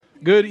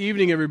Good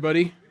evening,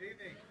 everybody.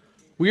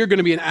 We are going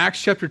to be in Acts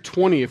chapter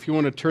 20. If you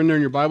want to turn there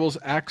in your Bibles,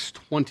 Acts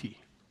 20.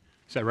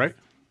 Is that right?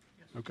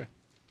 Okay.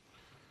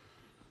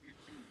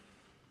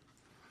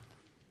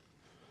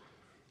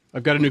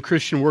 I've got a new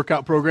Christian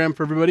workout program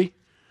for everybody.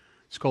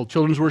 It's called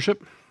Children's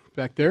Worship,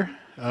 back there.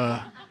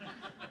 I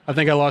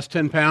think I lost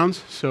 10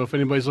 pounds, so if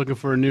anybody's looking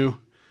for a new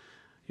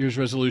year's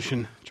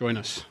resolution, join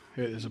us.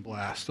 It is a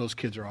blast. Those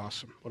kids are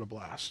awesome. What a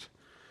blast.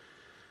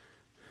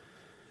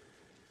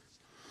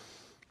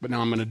 But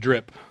now I'm going to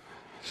drip,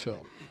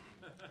 so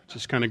it's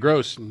just kind of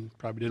gross, and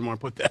probably didn't want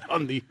to put that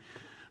on the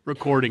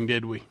recording,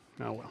 did we?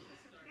 Oh, well.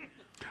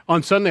 On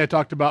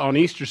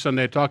Easter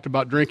Sunday, I talked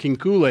about drinking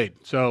Kool-Aid.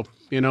 So,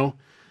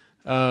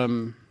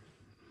 Jim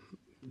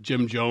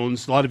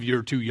Jones, a lot of you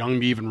are too young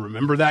to even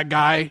remember that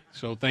guy,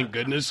 so thank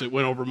goodness it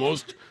went over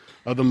most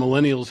of the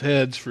millennials'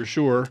 heads for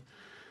sure.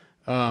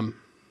 Boy,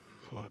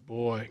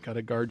 got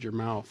to guard your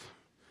mouth.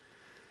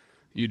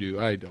 You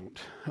do, I don't.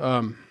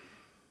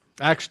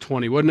 Acts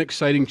 20, what an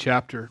exciting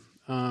chapter.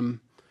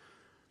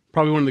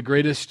 Probably one of the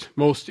greatest,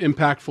 most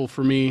impactful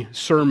for me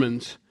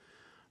sermons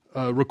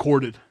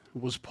recorded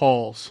was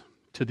Paul's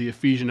to the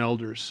Ephesian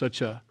elders.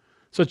 Such a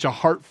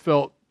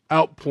heartfelt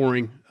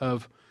outpouring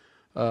of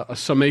a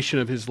summation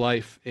of his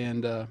life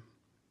and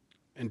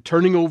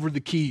turning over the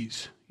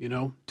keys,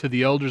 to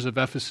the elders of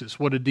Ephesus.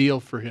 What a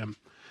deal for him.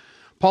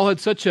 Paul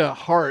had such a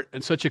heart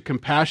and such a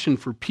compassion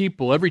for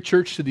people. Every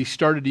church that he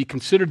started, he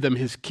considered them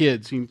his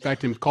kids. He, in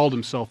fact, he called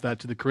himself that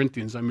to the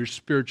Corinthians. I'm your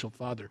spiritual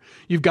father.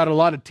 You've got a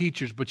lot of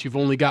teachers, but you've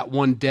only got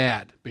one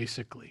dad,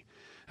 basically.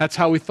 That's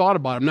how he thought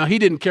about him. Now, he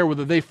didn't care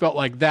whether they felt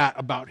like that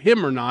about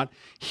him or not.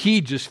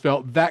 He just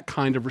felt that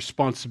kind of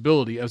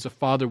responsibility as a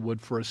father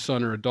would for a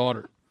son or a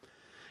daughter.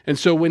 And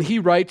so when he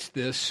writes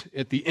this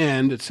at the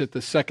end, it's at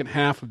the second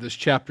half of this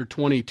chapter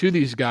 20 to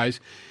these guys,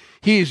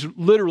 he's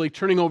literally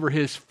turning over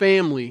his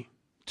family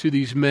to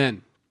these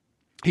men.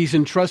 He's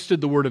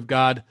entrusted the Word of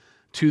God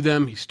to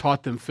them. He's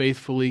taught them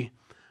faithfully,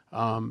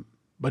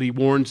 but he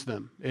warns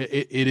them.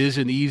 It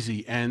isn't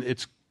easy, and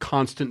it's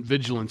constant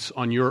vigilance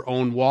on your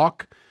own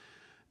walk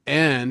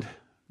and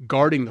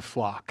guarding the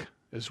flock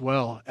as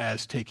well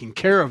as taking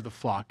care of the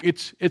flock.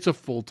 It's a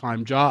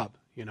full-time job,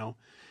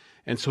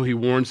 And so he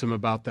warns them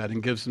about that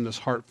and gives them this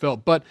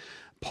heartfelt. But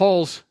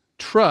Paul's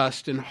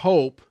trust and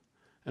hope,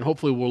 and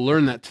hopefully we'll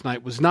learn that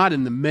tonight, was not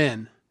in the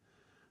men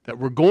that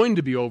were going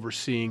to be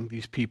overseeing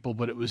these people,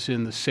 but it was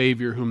in the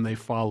Savior whom they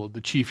followed, the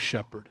chief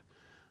shepherd,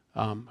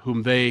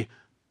 whom they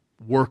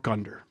work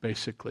under,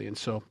 basically. And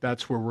so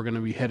that's where we're going to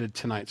be headed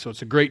tonight. So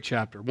it's a great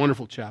chapter,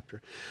 wonderful chapter.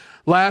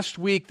 Last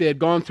week they had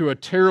gone through a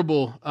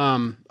terrible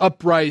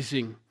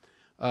uprising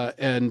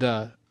and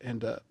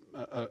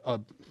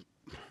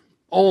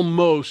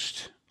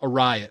almost a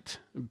riot,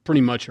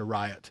 pretty much a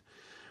riot.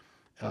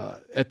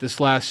 At this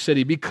last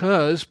city,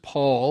 because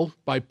Paul,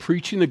 by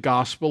preaching the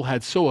gospel,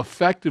 had so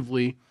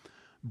effectively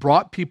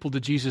brought people to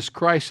Jesus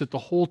Christ that the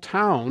whole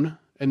town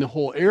and the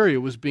whole area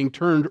was being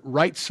turned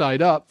right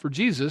side up for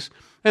Jesus.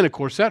 And of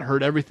course, that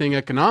hurt everything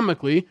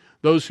economically.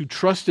 Those who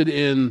trusted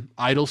in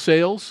idol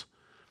sales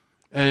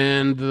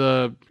and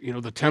the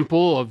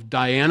temple of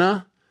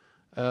Diana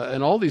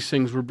and all these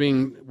things were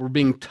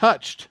being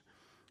touched.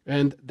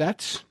 And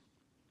that's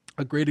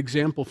a great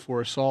example for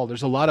us all.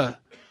 There's a lot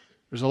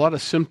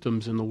of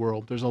symptoms in the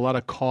world. There's a lot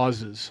of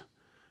causes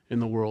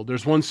in the world.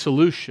 There's one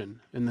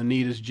solution, and the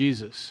need is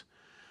Jesus.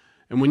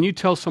 And when you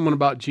tell someone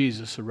about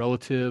Jesus, a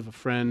relative, a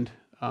friend,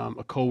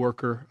 a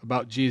coworker,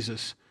 about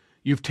Jesus,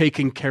 you've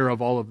taken care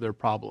of all of their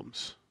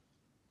problems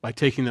by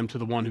taking them to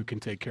the one who can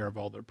take care of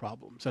all their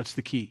problems. That's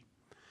the key.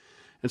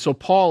 And so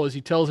Paul, as he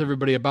tells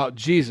everybody about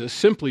Jesus,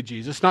 simply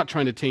Jesus, not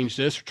trying to change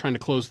this or trying to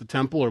close the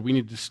temple or we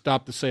need to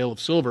stop the sale of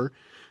silver,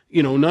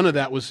 none of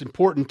that was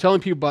important. Telling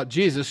people about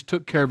Jesus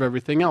took care of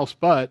everything else,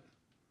 but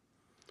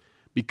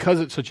because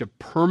it's such a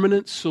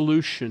permanent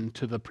solution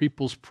to the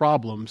people's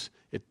problems,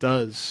 it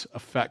does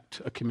affect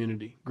a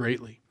community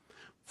greatly,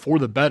 for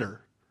the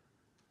better,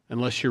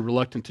 unless you're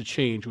reluctant to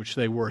change, which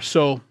they were.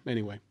 So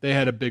anyway, they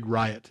had a big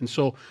riot. And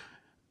so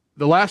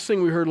the last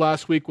thing we heard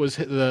last week was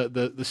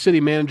the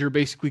city manager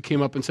basically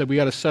came up and said, we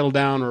got to settle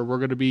down or we're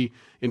going to be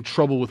in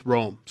trouble with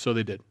Rome. So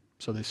they did.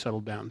 So they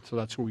settled down. So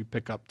that's where we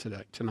pick up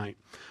tonight.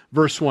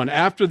 Verse 1,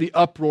 after the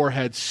uproar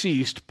had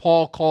ceased,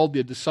 Paul called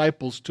the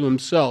disciples to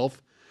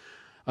himself,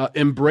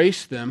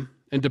 embraced them,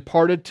 and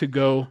departed to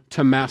go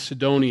to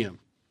Macedonia.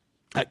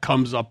 That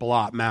comes up a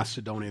lot,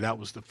 Macedonia. That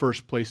was the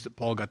first place that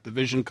Paul got the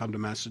vision, come to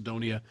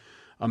Macedonia,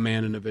 a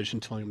man in a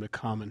vision telling him to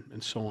come,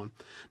 and so on.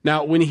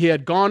 Now, when he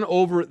had gone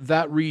over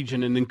that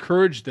region and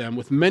encouraged them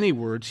with many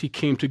words, he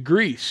came to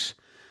Greece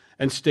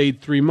and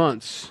stayed 3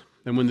 months.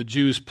 And when the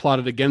Jews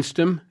plotted against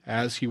him,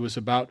 as he was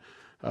about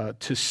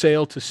to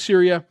sail to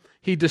Syria,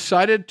 he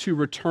decided to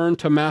return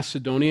to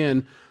Macedonia,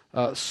 and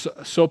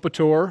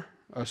Sopater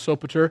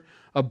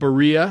of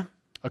Berea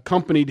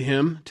accompanied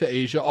him to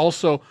Asia.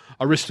 Also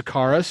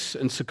Aristarchus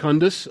and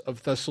Secundus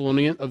of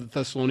the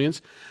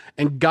Thessalonians,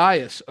 and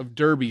Gaius of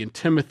Derbe, and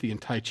Timothy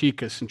and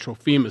Tychicus and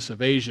Trophimus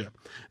of Asia.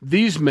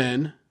 These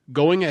men,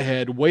 going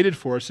ahead, waited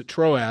for us at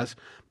Troas,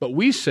 But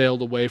we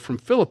sailed away from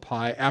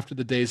Philippi after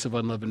the days of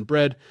unleavened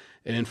bread,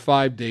 and in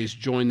 5 days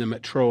joined them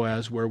at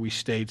Troas, where we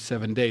stayed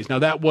 7 days. Now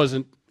that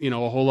wasn't, a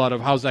whole lot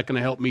of how's that going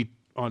to help me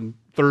on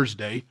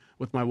Thursday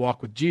with my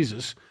walk with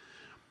Jesus.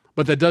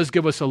 But that does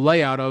give us a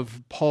layout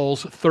of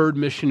Paul's third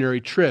missionary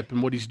trip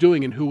and what he's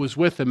doing and who was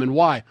with him and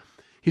why.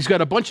 He's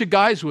got a bunch of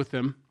guys with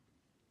him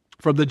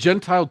from the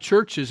Gentile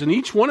churches, and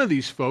each one of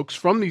these folks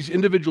from these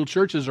individual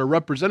churches are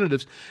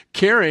representatives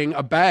carrying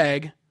a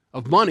bag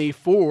of money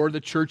for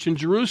the church in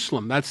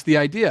Jerusalem. That's the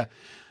idea.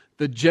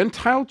 The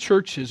Gentile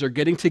churches are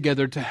getting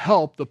together to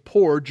help the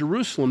poor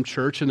Jerusalem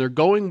church, and they're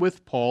going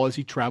with Paul as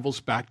he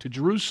travels back to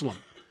Jerusalem.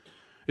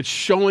 It's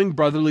showing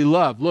brotherly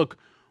love. Look,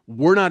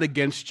 we're not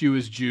against you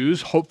as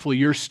Jews. Hopefully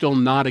you're still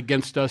not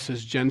against us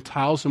as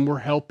Gentiles, and we're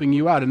helping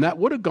you out. And that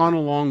would have gone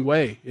a long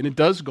way, and it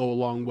does go a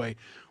long way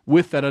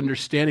with that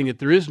understanding that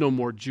there is no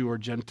more Jew or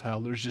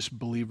Gentile. There's just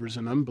believers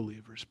and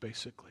unbelievers,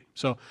 basically.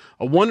 So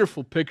a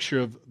wonderful picture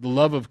of the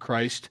love of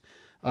Christ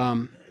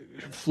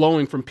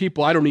flowing from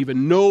people. I don't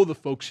even know the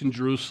folks in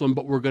Jerusalem,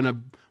 but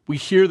we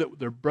hear that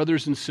their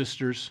brothers and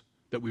sisters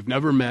that we've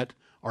never met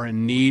are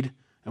in need,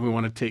 and we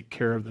want to take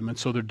care of them. And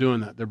so they're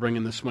doing that. They're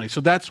bringing this money.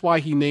 So that's why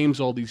he names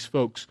all these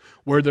folks,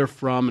 where they're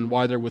from and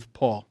why they're with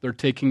Paul. They're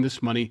taking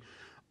this money.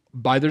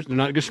 They're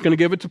not just going to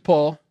give it to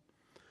Paul.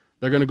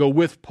 They're going to go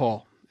with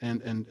Paul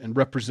and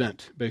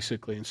represent,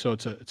 basically. And so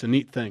it's a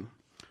neat thing.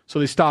 So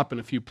they stop in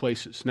a few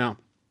places. Now,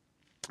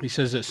 he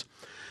says this,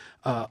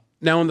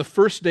 now on the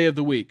first day of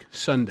the week,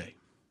 Sunday,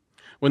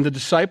 when the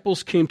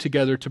disciples came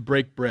together to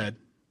break bread,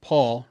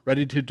 Paul,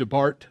 ready to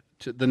depart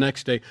the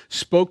next day,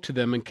 spoke to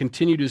them and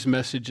continued his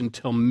message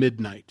until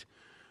midnight.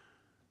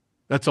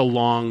 That's a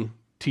long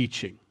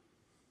teaching.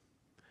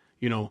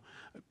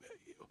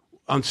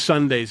 On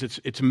Sundays,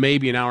 it's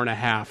maybe an hour and a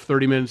half,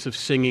 30 minutes of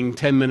singing,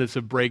 10 minutes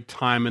of break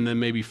time, and then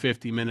maybe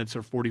 50 minutes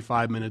or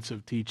 45 minutes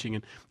of teaching.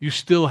 And you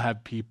still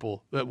have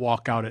people that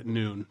walk out at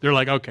noon. They're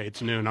like, okay,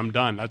 it's noon, I'm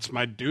done. That's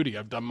my duty.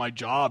 I've done my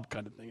job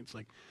kind of thing. It's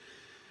like,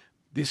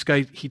 this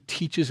guy, he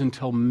teaches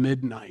until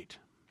midnight.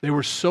 They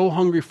were so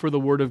hungry for the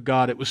Word of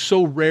God. It was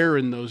so rare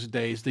in those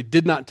days. They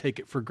did not take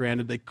it for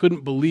granted. They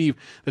couldn't believe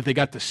that they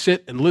got to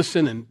sit and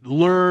listen and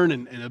learn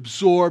and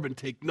absorb and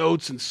take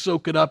notes and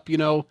soak it up,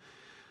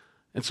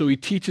 And so he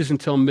teaches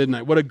until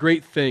midnight. What a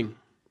great thing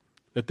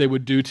that they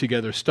would do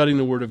together, studying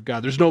the Word of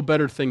God. There's no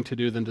better thing to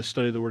do than to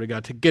study the Word of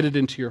God, to get it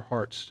into your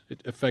hearts.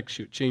 It affects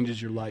you. It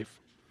changes your life.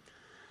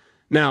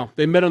 Now,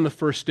 they met on the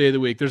first day of the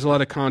week. There's a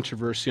lot of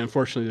controversy.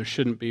 Unfortunately, there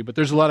shouldn't be, but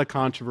there's a lot of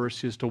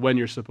controversy as to when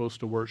you're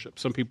supposed to worship.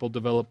 Some people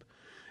develop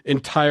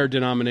entire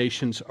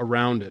denominations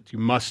around it. You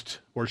must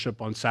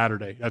worship on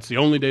Saturday. That's the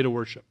only day to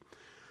worship.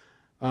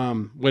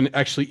 When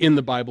actually in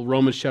the Bible,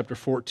 Romans chapter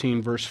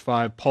 14, verse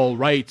 5, Paul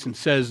writes and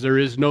says there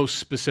is no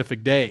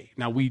specific day.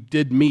 Now, we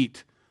did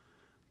meet,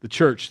 the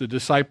church, the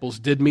disciples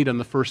did meet on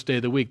the first day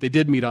of the week. They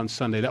did meet on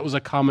Sunday. That was a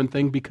common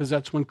thing because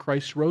that's when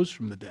Christ rose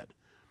from the dead.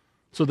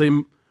 So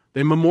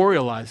they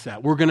memorialize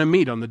that. We're going to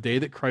meet on the day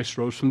that Christ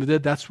rose from the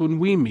dead. That's when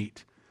we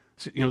meet.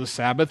 So, the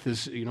Sabbath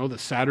is, the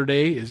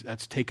Saturday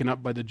that's taken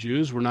up by the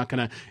Jews. We're not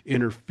going to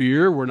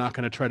interfere. We're not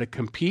going to try to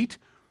compete.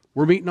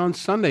 We're meeting on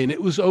Sunday, and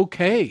it was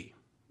okay.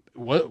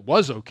 It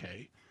was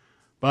okay.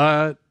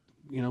 But,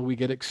 we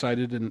get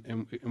excited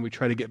and we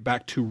try to get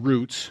back to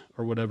roots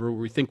or whatever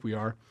we think we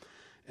are,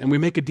 and we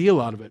make a deal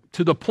out of it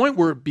to the point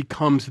where it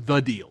becomes the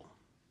deal.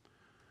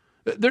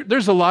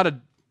 There's a lot of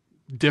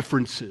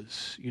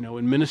differences,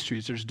 in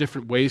ministries. There's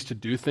different ways to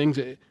do things.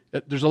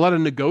 There's a lot of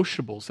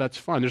negotiables. That's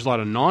fine. There's a lot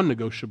of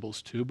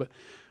non-negotiables too, but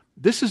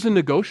this is a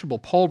negotiable.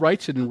 Paul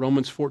writes it in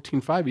Romans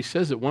 14:5. He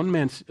says that one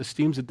man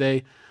esteems a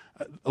day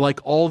like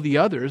all the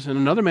others, and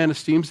another man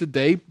esteems the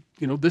day,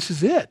 this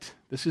is it.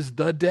 This is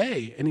the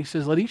day. And he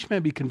says, let each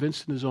man be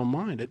convinced in his own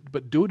mind,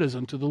 but do it as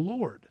unto the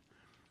Lord.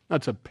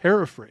 That's a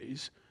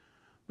paraphrase.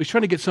 He's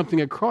trying to get something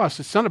across.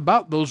 It's not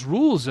about those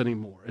rules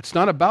anymore. It's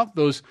not about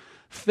those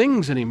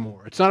things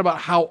anymore. It's not about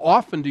how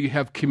often do you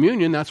have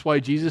communion. That's why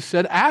Jesus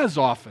said as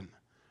often.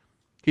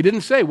 He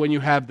didn't say when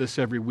you have this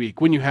every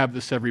week, when you have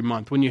this every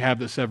month, when you have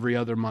this every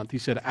other month. He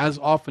said as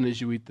often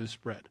as you eat this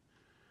bread.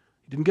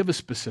 He didn't give a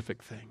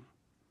specific thing.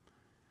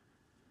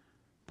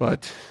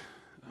 But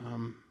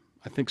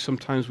I think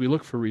sometimes we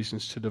look for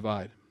reasons to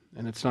divide,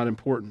 and it's not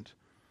important.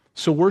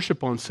 So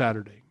worship on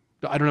Saturday.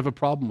 I don't have a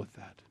problem with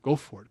that. Go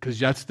for it, because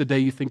that's the day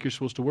you think you're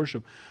supposed to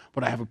worship.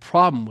 What I have a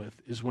problem with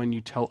is when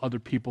you tell other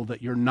people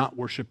that you're not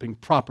worshiping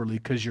properly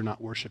because you're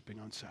not worshiping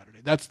on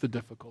Saturday. That's the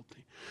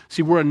difficulty.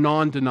 See, we're a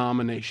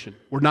non-denomination.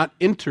 We're not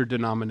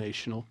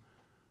interdenominational.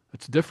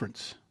 That's the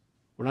difference.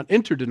 We're not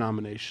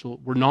interdenominational.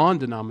 We're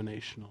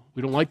non-denominational.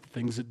 We don't like the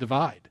things that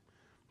divide.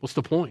 What's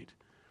the point?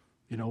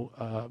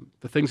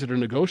 The things that are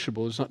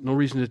negotiable, there's no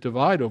reason to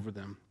divide over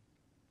them.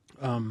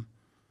 And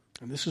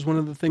this is one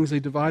of the things they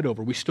divide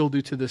over. We still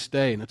do to this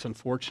day, and it's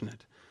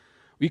unfortunate.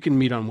 You can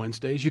meet on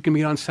Wednesdays. You can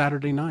meet on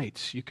Saturday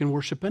nights. You can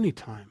worship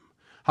anytime.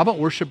 How about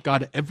worship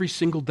God every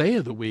single day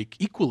of the week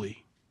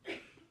equally? You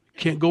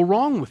can't go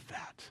wrong with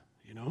that,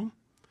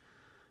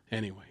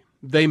 Anyway,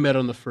 they met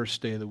on the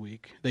first day of the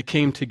week. They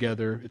came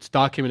together. It's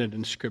documented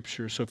in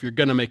Scripture. So if you're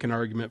going to make an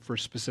argument for a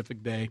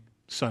specific day,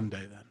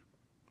 Sunday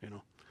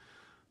then,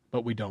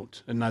 But we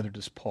don't, and neither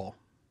does Paul.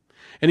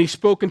 And he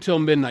spoke until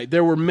midnight.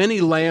 There were many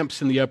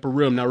lamps in the upper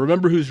room. Now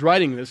remember who's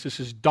writing this. This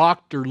is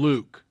Dr.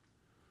 Luke.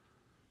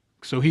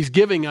 So he's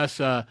giving us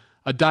a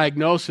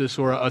diagnosis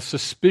or a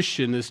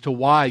suspicion as to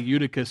why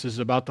Eutychus is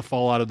about to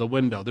fall out of the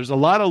window. There's a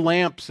lot of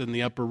lamps in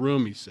the upper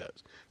room, he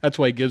says. That's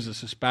why he gives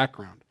us this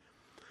background.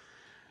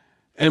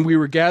 And we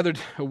were gathered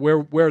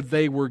where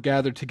they were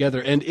gathered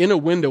together. And in a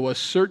window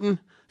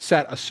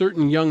sat a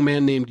certain young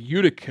man named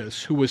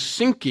Eutychus, who was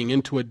sinking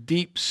into a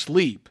deep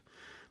sleep.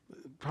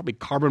 Probably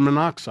carbon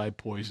monoxide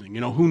poisoning.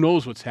 Who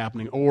knows what's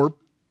happening? Or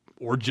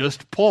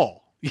just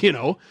Paul,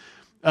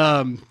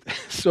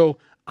 So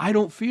I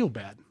don't feel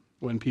bad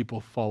when people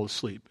fall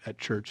asleep at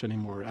church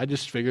anymore. I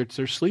just figure it's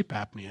their sleep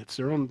apnea. It's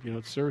their own,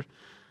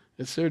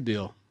 it's their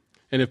deal.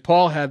 And if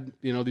Paul had,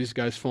 these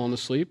guys falling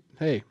asleep,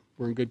 hey,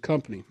 we're in good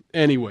company.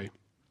 Anyway,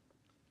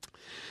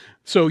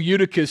 so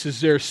Eutychus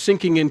is there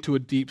sinking into a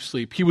deep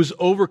sleep. He was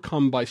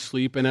overcome by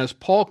sleep, and as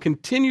Paul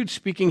continued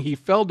speaking, he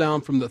fell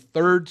down from the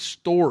third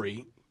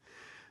story.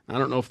 I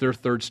don't know if their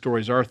third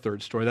story is our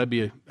third story. That'd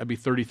be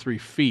 33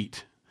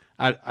 feet.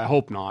 I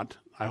hope not.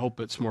 I hope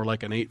it's more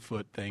like an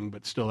 8-foot thing,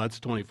 but still, that's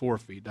 24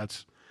 feet.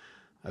 That's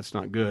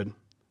not good.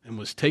 And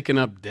was taken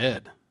up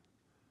dead.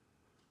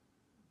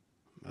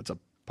 That's a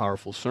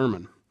powerful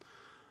sermon.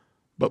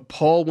 But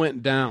Paul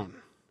went down,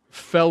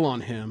 fell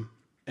on him,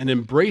 and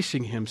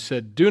embracing him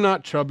said, "Do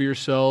not trouble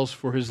yourselves,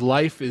 for his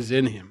life is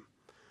in him."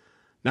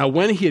 Now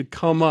when he had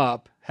come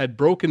up, had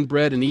broken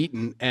bread and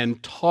eaten,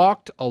 and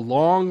talked a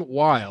long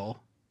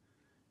while,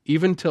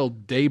 even till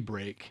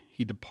daybreak,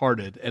 he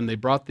departed, and they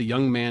brought the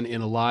young man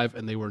in alive,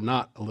 and they were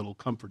not a little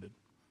comforted.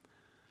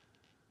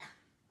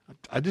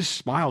 I just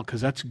smile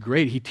because that's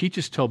great. He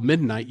teaches till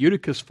midnight.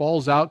 Eutychus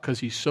falls out because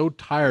he's so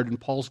tired, and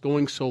Paul's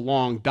going so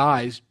long,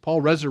 dies.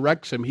 Paul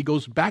resurrects him. He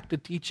goes back to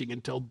teaching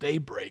until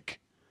daybreak,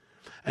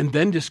 and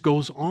then just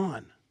goes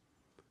on.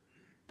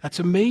 That's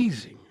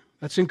amazing.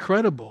 That's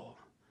incredible.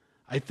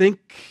 I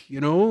think,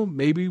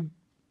 maybe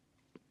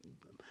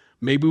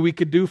we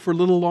could do for a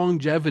little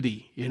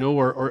longevity,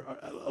 or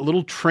a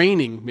little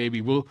training. Maybe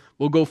we'll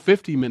go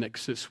 50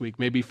 minutes this week,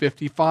 maybe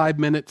 55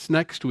 minutes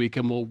next week,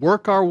 and we'll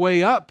work our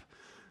way up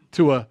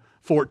to a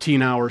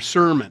 14-hour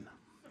sermon,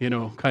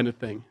 kind of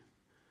thing.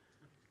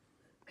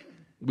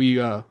 We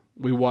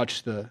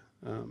watched the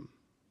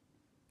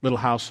Little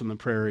House on the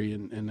Prairie,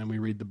 and then we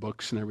read the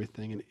books and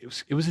everything, and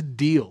it was a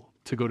deal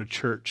to go to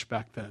church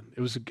back then.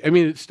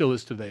 It still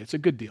is today. It's a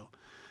good deal.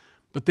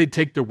 But they'd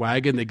take their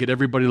wagon, they'd get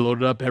everybody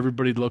loaded up,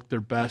 everybody looked their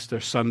best, their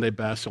Sunday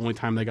best, the only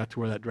time they got to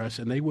wear that dress,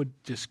 and they would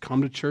just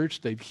come to church,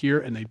 they'd hear,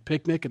 and they'd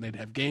picnic, and they'd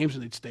have games,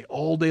 and they'd stay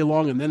all day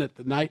long, and then at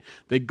the night,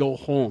 they'd go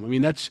home.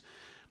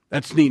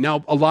 That's neat.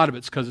 Now, a lot of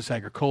it's because it's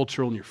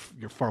agricultural, and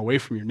you're far away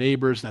from your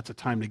neighbors, and that's a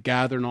time to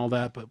gather and all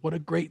that, but what a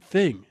great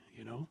thing,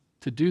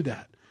 to do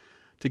that,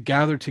 to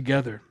gather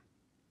together,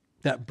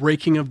 that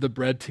breaking of the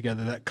bread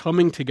together, that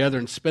coming together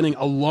and spending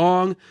a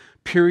long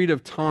period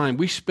of time.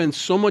 We spend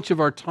so much of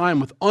our time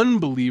with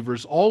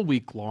unbelievers all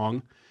week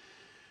long.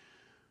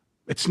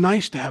 It's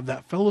nice to have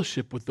that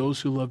fellowship with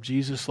those who love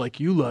Jesus like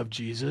you love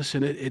Jesus,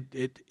 and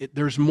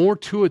there's more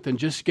to it than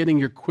just getting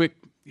your quick,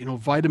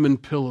 vitamin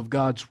pill of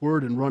God's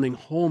Word and running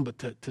home, but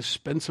to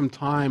spend some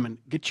time and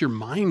get your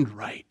mind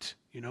right,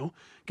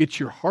 get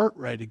your heart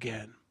right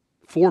again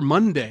for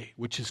Monday,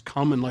 which is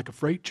coming like a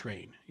freight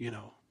train,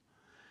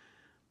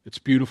 It's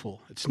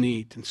beautiful. It's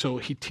neat. And so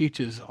he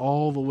teaches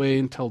all the way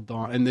until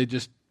dawn. And they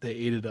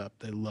ate it up.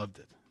 They loved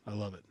it. I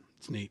love it.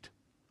 It's neat.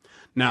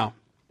 Now,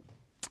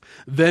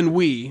 then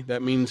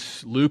that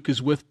means Luke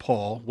is with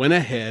Paul, went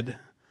ahead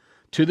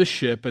to the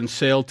ship and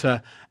sailed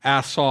to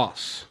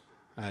Assos.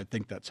 I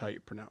think that's how you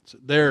pronounce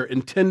it. There,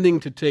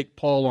 intending to take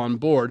Paul on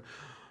board,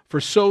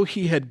 for so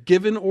he had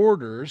given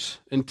orders,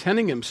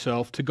 intending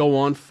himself to go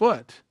on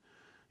foot.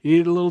 He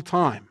needed a little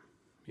time,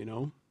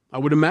 I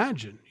would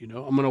imagine, I'm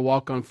going to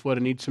walk on foot.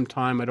 I need some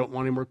time. I don't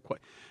want any more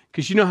questions.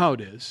 Because you know how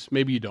it is.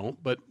 Maybe you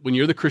don't. But when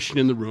you're the Christian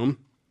in the room,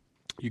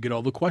 you get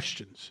all the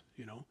questions,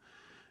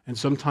 And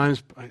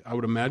sometimes I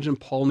would imagine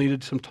Paul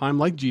needed some time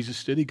like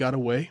Jesus did. He got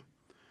away,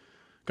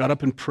 got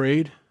up and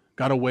prayed,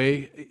 got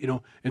away.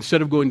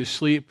 Instead of going to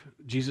sleep,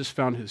 Jesus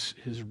found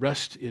his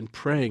rest in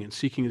praying and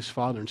seeking his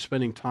Father and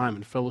spending time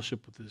in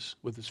fellowship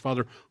with his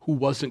Father, who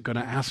wasn't going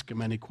to ask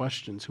him any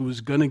questions, who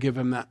was going to give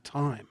him that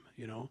time,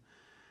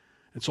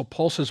 And so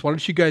Paul says, why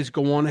don't you guys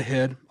go on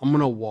ahead? I'm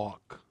going to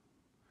walk.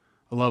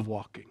 I love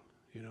walking,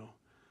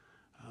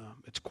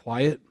 It's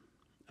quiet.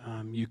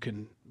 You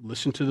can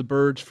listen to the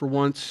birds for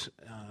once.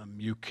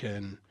 You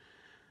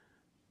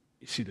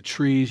see the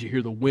trees, you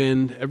hear the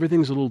wind.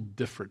 Everything's a little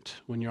different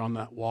when you're on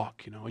that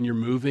walk, and you're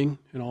moving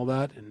and all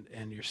that,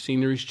 and your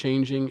scenery's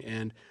changing,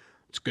 and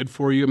it's good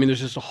for you.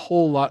 There's just a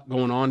whole lot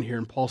going on here,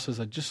 and Paul says,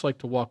 I'd just like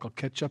to walk. I'll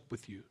catch up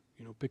with you.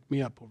 Pick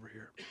me up over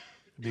here.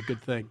 It'd be a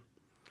good thing.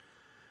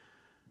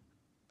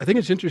 I think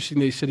it's interesting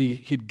they said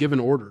he'd given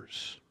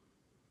orders.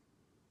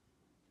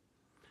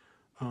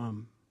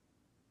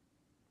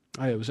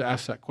 I was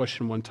asked that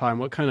question one time.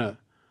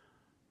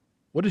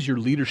 What is your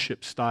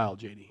leadership style,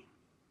 JD?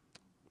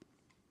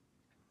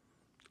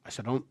 I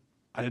said,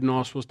 I didn't know I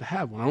was supposed to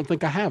have one. I don't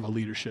think I have a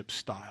leadership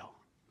style.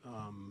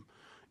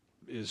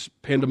 Is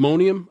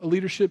pandemonium a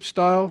leadership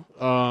style?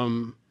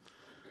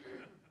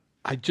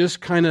 I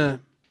just and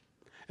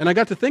I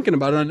got to thinking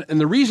about it, and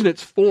the reason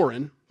it's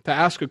foreign to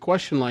ask a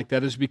question like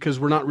that is because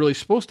we're not really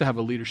supposed to have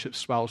a leadership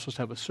style. We're supposed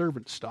to have a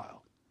servant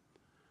style.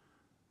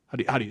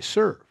 How do you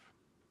serve?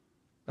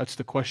 That's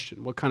the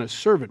question. What kind of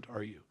servant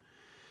are you?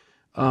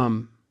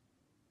 And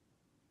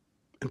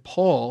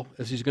Paul,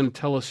 as he's going to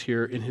tell us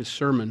here in his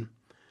sermon,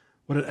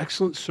 what an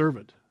excellent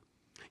servant.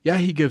 Yeah,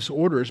 he gives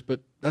orders, but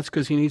that's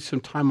because he needs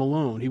some time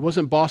alone. He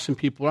wasn't bossing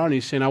people around.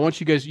 He's saying, I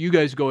want you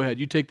guys go ahead.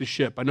 You take the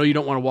ship. I know you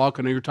don't want to walk.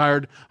 I know you're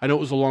tired. I know it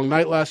was a long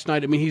night last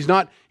night. I mean, he's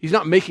not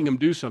making them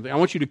do something. I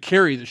want you to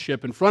carry the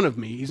ship in front of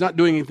me. He's not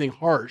doing anything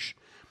harsh.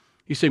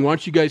 He's saying, why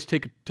don't you guys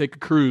take a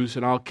cruise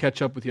and I'll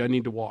catch up with you. I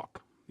need to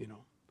walk.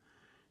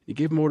 He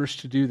gave them orders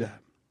to do that.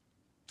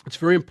 It's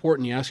very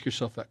important you ask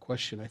yourself that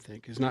question, I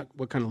think, is not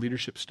what kind of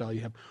leadership style you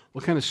have.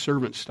 What kind of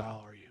servant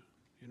style are you?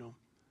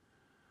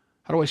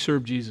 How do I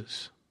serve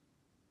Jesus?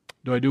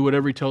 Do I do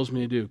whatever he tells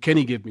me to do? Can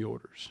he give me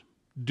orders?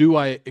 Do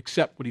I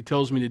accept what he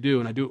tells me to do?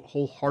 And I do it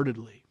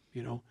wholeheartedly,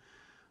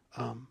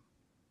 And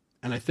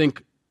I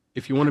think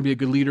if you want to be a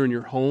good leader in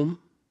your home,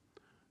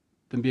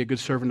 then be a good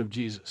servant of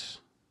Jesus,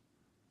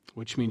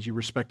 which means you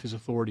respect his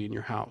authority in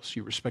your house.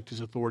 You respect his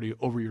authority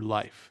over your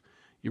life.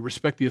 You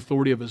respect the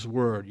authority of his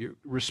word. You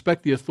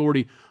respect the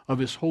authority of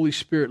his Holy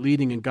Spirit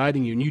leading and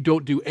guiding you. And you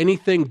don't do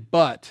anything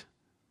but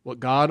what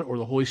God or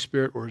the Holy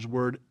Spirit or his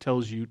word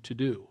tells you to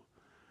do.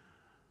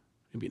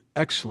 You'd be an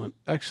excellent,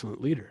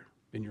 excellent leader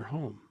in your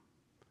home.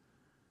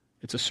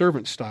 It's a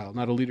servant style,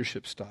 not a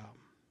leadership style.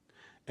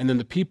 And then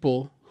the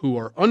people who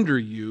are under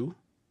you,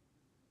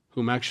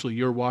 whom actually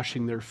you're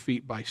washing their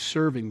feet by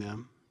serving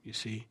them, you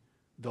see,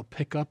 they'll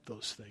pick up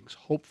those things,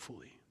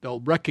 hopefully. They'll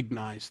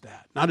recognize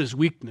that. Not as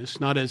weakness,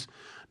 not as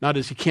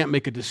he can't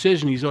make a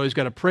decision. He's always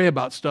got to pray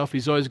about stuff.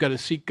 He's always got to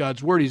seek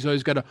God's word. He's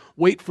always got to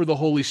wait for the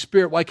Holy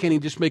Spirit. Why can't he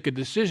just make a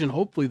decision?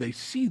 Hopefully they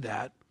see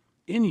that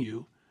in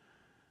you,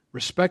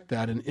 respect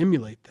that, and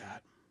emulate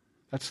that.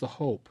 That's the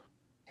hope.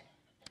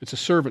 It's a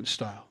servant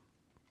style.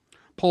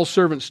 Paul's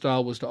servant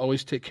style was to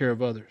always take care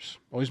of others,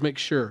 always make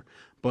sure,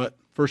 but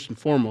first and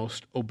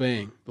foremost,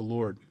 obeying the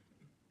Lord.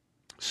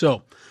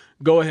 So,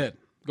 go ahead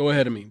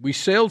of me. We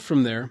sailed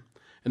from there,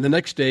 and the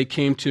next day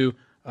came to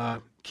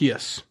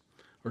Chios.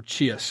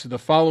 The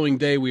following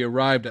day we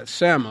arrived at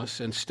Samos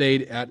and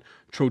stayed at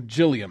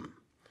Trogyllium.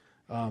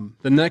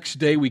 The next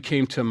day we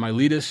came to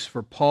Miletus,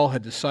 for Paul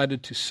had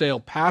decided to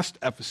sail past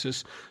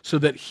Ephesus so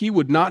that he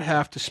would not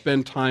have to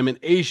spend time in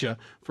Asia,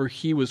 for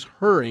he was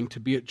hurrying to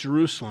be at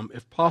Jerusalem,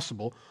 if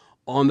possible,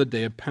 on the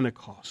day of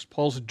Pentecost.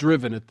 Paul's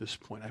driven at this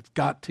point. I've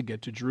got to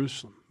get to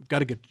Jerusalem. I've got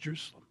to get to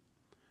Jerusalem.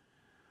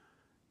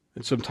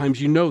 And sometimes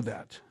you know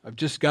that. I've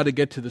just got to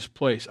get to this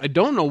place. I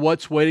don't know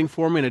what's waiting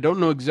for me, and I don't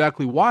know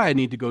exactly why I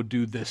need to go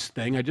do this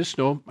thing. I just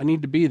know I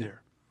need to be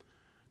there.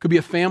 It could be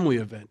a family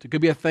event. It could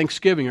be a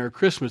Thanksgiving or a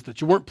Christmas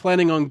that you weren't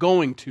planning on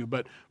going to,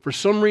 but for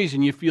some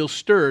reason you feel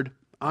stirred,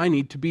 I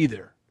need to be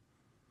there.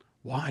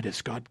 Why?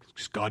 Has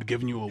God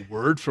given you a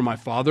word from my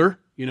Father,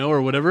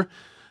 or whatever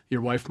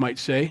your wife might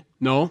say?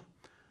 No.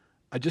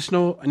 I just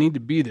know I need to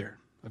be there.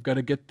 I've got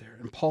to get there.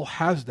 And Paul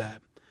has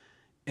that.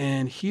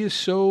 And he is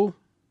so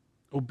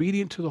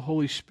obedient to the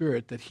Holy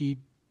Spirit that he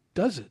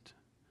does it.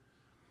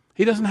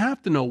 He doesn't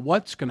have to know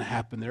what's going to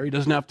happen there. He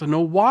doesn't have to know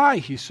why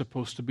he's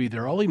supposed to be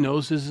there. All he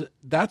knows is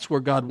that's where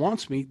God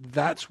wants me.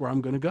 That's where I'm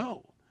going to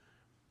go.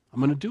 I'm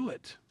going to do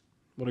it.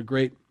 What a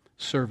great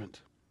servant.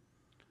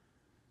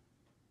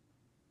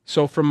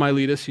 So from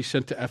Miletus, he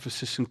sent to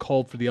Ephesus and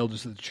called for the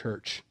elders of the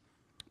church.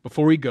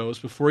 Before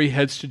he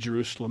heads to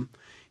Jerusalem,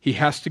 he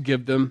has to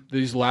give them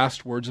these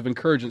last words of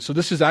encouragement. So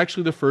this is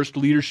actually the first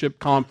leadership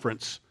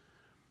conference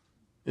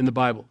in the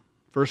Bible,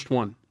 first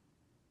one.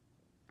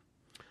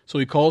 So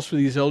he calls for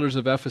these elders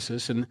of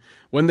Ephesus, and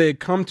when they had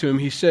come to him,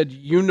 he said,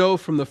 "You know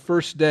from the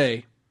first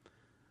day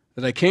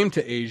that I came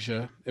to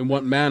Asia, in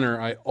what manner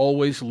I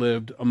always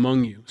lived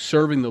among you,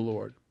 serving the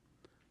Lord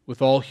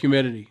with all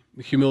humility,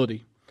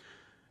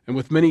 and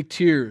with many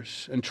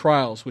tears and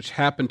trials which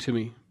happened to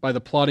me by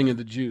the plotting of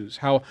the Jews,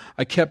 how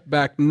I kept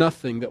back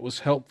nothing that was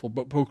helpful,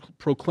 but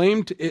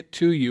proclaimed it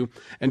to you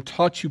and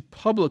taught you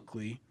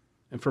publicly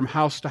and from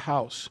house to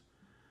house,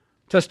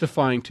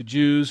 testifying to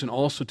Jews and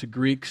also to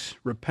Greeks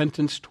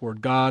repentance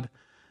toward God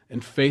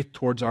and faith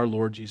towards our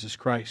Lord Jesus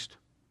Christ.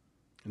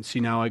 And see,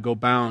 now I go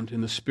bound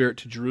in the Spirit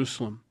to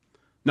Jerusalem,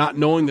 not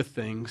knowing the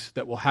things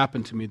that will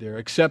happen to me there,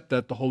 except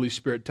that the Holy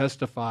Spirit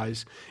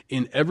testifies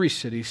in every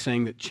city,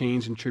 saying that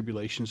chains and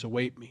tribulations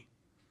await me."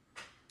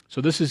 So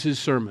this is his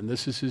sermon.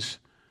 This is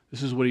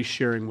what he's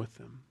sharing with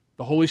them.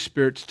 The Holy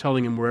Spirit's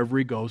telling him wherever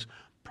he goes,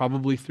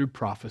 probably through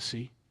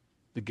prophecy,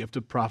 the gift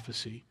of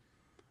prophecy,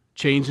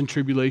 chains and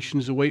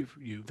tribulations await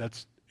for you.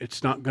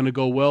 It's not going to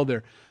go well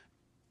there.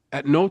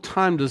 At no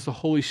time does the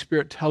Holy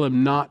Spirit tell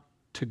him not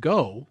to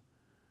go,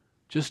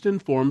 just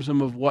informs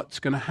him of what's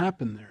going to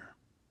happen there.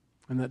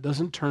 And that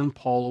doesn't turn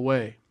Paul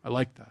away. I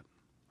like that.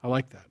 I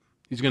like that.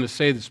 He's going to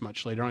say this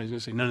much later on. He's going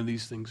to say, none of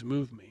these things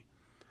move me.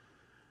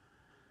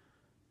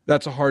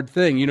 That's a hard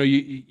thing.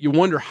 You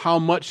wonder how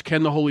much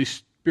can the Holy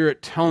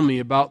Spirit tell me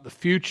about the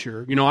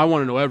future. I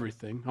want to know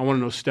everything. I want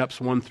to know steps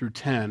 1 through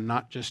 10,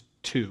 not just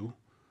 2.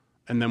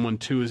 And then when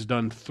 2 is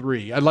done,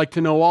 3. I'd like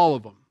to know all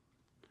of them.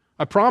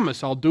 I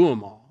promise I'll do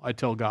them all, I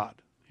tell God,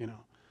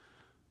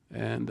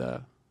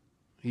 And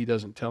he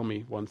doesn't tell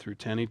me 1 through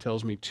 10. He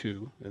tells me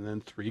 2 and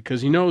then 3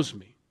 because he knows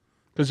me.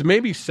 Because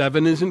maybe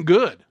 7 isn't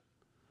good.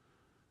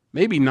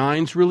 Maybe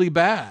 9's really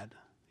bad,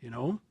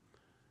 And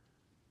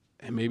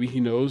maybe he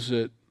knows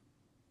that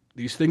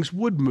these things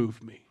would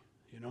move me,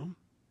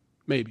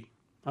 Maybe.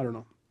 I don't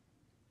know.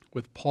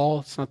 With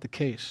Paul, it's not the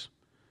case.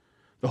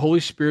 The Holy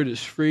Spirit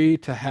is free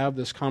to have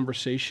this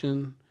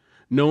conversation,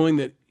 knowing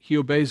that he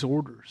obeys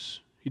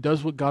orders. He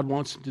does what God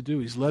wants him to do.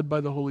 He's led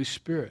by the Holy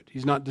Spirit.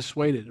 He's not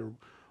dissuaded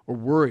or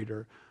worried,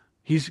 or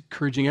he's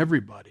encouraging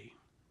everybody.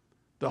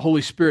 The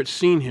Holy Spirit's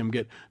seen him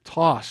get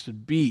tossed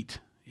and beat,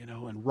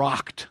 and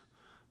rocked,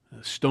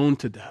 stoned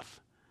to death,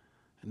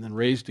 and then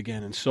raised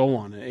again, and so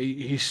on.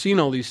 He's seen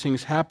all these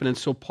things happen, and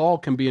so Paul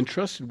can be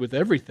entrusted with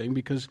everything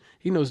because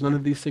he knows none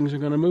of these things are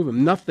going to move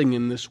him. Nothing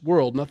in this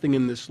world, nothing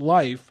in this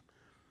life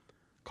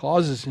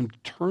causes him to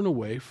turn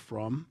away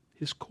from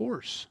his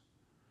course.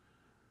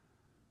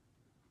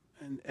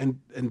 And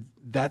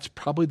that's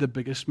probably the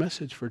biggest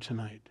message for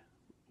tonight.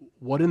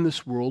 What in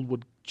this world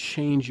would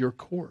change your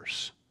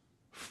course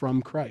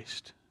from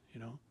Christ?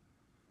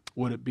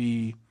 Would it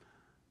be,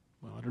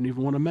 I don't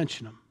even want to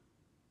mention them.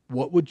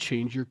 What would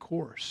change your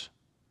course?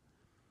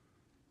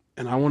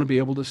 And I want to be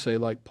able to say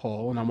like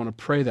Paul, and I want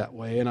to pray that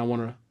way, and I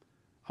want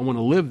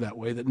to live that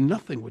way, that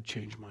nothing would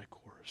change my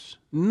course.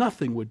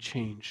 Nothing would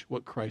change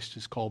what Christ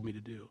has called me to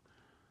do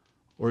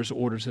or his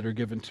orders that are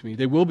given to me.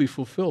 They will be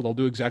fulfilled. I'll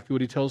do exactly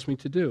what he tells me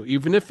to do,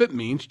 even if it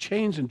means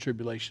chains and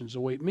tribulations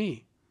await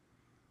me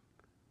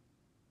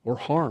or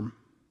harm.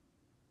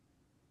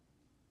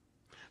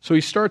 So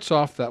he starts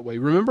off that way.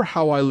 Remember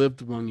how I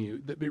lived among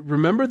you.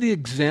 Remember the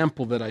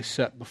example that I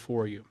set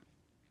before you.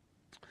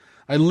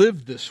 I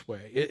lived this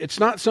way. It's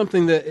not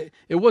something that,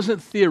 it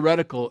wasn't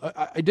theoretical.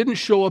 I didn't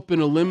show up in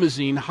a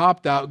limousine,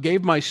 hopped out,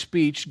 gave my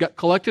speech,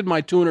 collected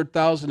my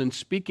 $200,000 in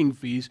speaking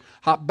fees,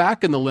 hopped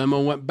back in the limo,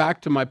 went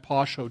back to my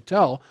posh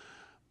hotel.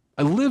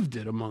 I lived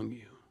it among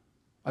you.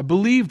 I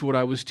believed what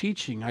I was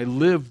teaching. I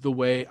lived the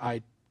way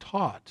I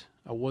taught.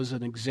 I was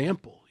an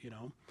example,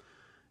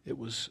 It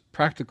was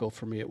practical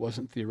for me. It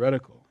wasn't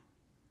theoretical.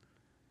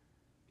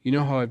 You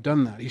know how I've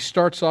done that. He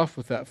starts off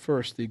with that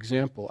first, the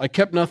example. I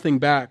kept nothing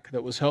back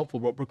that was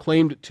helpful, but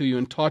proclaimed it to you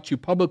and taught you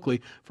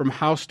publicly from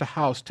house to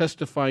house,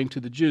 testifying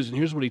to the Jews. And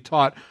here's what he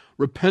taught: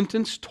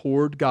 repentance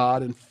toward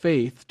God and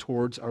faith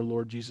towards our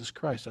Lord Jesus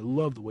Christ. I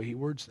love the way he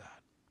words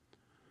that.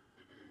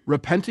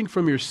 Repenting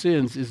from your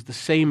sins is the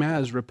same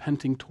as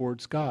repenting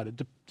towards God. It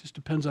just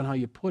depends on how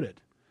you put it.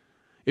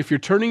 If you're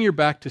turning your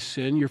back to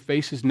sin, your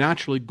face is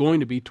naturally going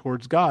to be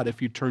towards God.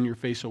 If you turn your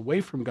face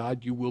away from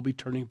God, you will be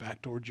turning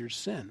back towards your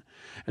sin.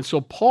 And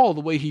so Paul,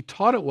 the way he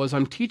taught it was,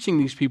 I'm teaching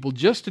these people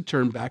just to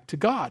turn back to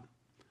God.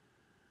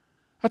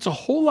 That's a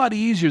whole lot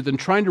easier than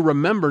trying to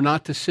remember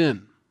not to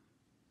sin.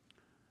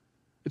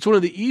 It's one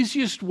of the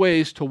easiest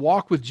ways to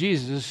walk with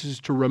Jesus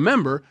is to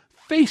remember,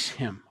 face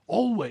him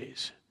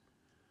always.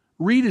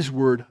 Read his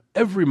word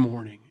every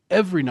morning,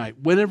 every night,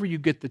 whenever you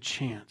get the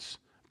chance.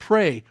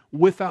 Pray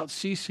without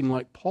ceasing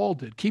like Paul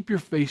did. Keep your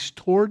face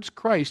towards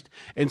Christ,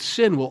 and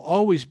sin will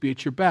always be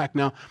at your back.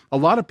 Now, a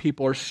lot of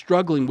people are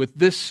struggling with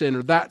this sin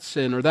or that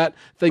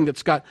thing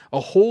that's got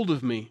a hold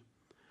of me.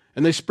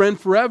 And they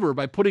spend forever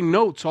by putting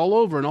notes all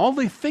over, and all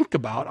they think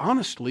about,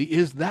 honestly,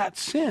 is that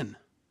sin.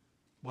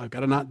 Well, I've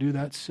got to not do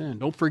that sin.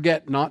 Don't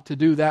forget not to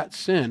do that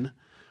sin,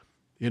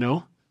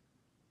 When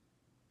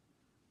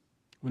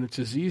it's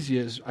as easy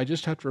as, I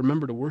just have to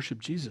remember to worship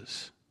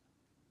Jesus.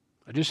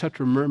 I just have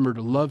to remember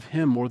to love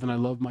him more than I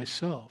love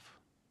myself,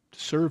 to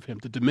serve him,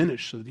 to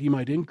diminish so that he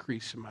might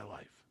increase in my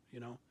life,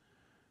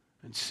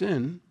 And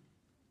sin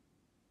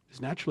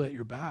is naturally at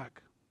your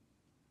back.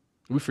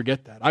 We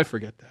forget that. I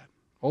forget that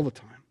all the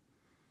time,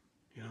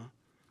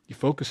 You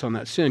focus on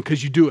that sin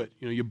because you do it.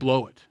 You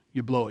blow it.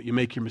 You blow it. You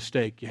make your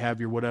mistake. You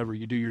have your whatever.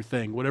 You do your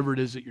thing, whatever it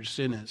is that your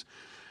sin is.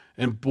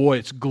 And boy,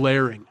 it's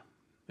glaring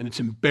and it's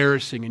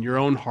embarrassing in your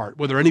own heart,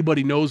 whether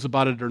anybody knows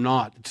about it or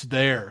not. It's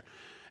there.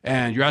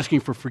 And you're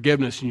asking for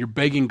forgiveness and you're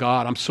begging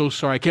God, I'm so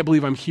sorry. I can't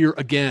believe I'm here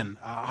again.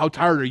 How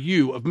tired are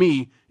you of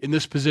me in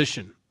this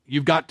position?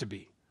 You've got to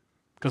be,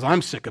 because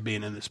I'm sick of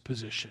being in this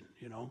position,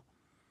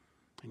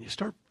 And you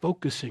start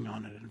focusing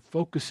on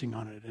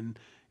it, and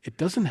it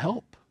doesn't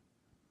help.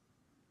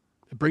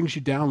 It brings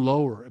you down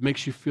lower. It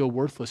makes you feel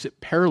worthless.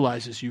 It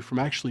paralyzes you from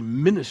actually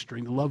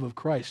ministering the love of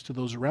Christ to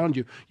those around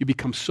you. You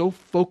become so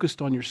focused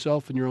on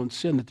yourself and your own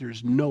sin that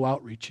there's no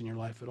outreach in your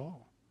life at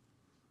all.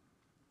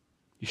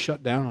 You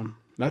shut down.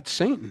 That's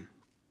Satan.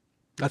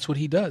 That's what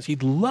he does.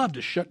 He'd love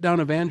to shut down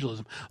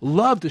evangelism,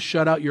 love to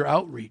shut out your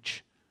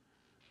outreach,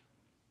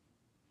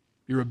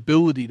 your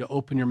ability to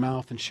open your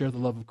mouth and share the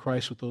love of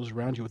Christ with those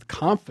around you with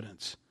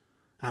confidence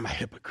I'm a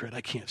hypocrite.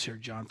 I can't share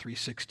John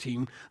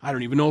 3:16. I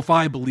don't even know if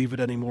I believe it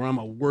anymore. I'm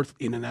a worth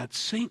in, and that's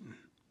Satan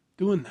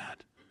doing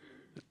that.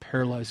 It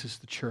paralyzes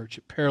the church.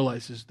 It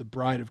paralyzes the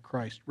bride of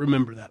Christ.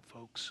 Remember that,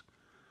 folks.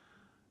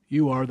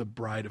 You are the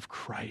bride of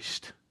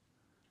Christ,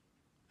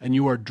 and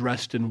you are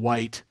dressed in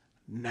white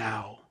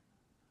now.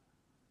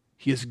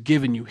 He has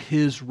given you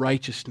His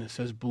righteousness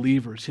as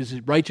believers. His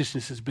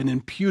righteousness has been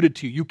imputed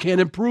to you. You can't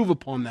improve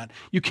upon that.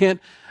 You can't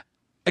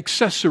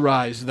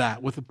accessorize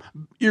that with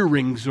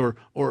earrings or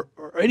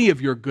any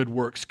of your good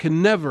works.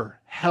 Can never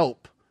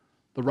help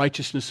the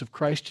righteousness of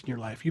Christ in your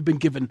life. You've been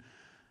given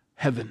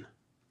heaven.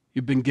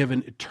 You've been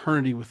given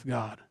eternity with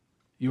God.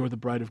 You are the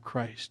bride of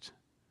Christ.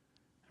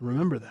 And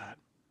remember that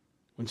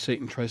when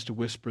Satan tries to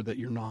whisper that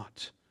you're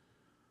not,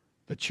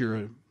 that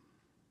you're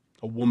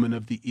a woman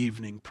of the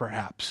evening,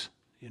 perhaps.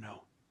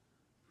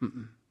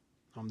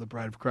 I'm the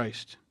bride of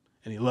Christ,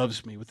 and He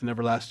loves me with an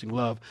everlasting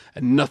love,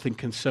 and nothing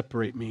can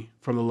separate me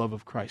from the love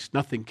of Christ.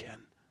 Nothing can.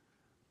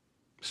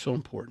 So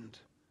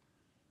important.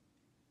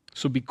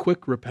 So be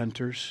quick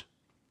repenters,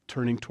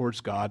 turning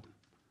towards God.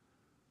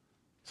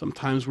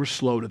 Sometimes we're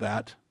slow to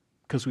that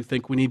because we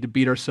think we need to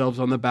beat ourselves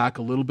on the back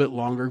a little bit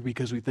longer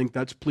because we think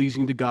that's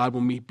pleasing to God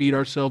when we beat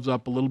ourselves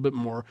up a little bit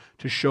more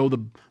to show the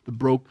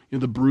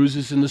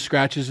bruises and the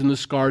scratches and the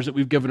scars that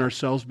we've given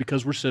ourselves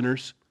because we're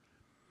sinners.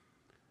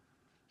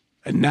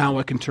 And now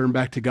I can turn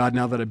back to God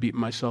now that I've beaten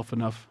myself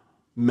enough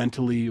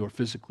mentally or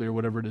physically or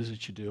whatever it is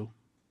that you do.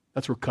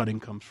 That's where cutting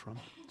comes from.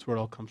 That's where it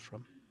all comes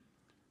from.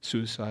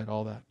 Suicide,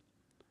 all that.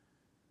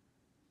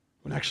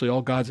 When actually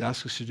all God's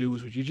asked us to do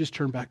is, would you just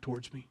turn back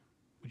towards me?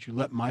 Would you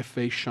let my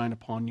face shine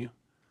upon you?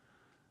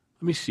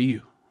 Let me see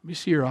you. Let me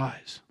see your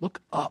eyes.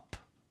 Look up,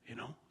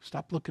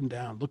 Stop looking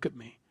down. Look at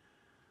me.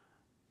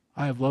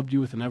 I have loved you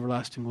with an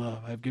everlasting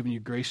love. I have given you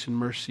grace and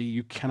mercy.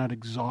 You cannot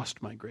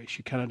exhaust my grace.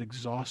 You cannot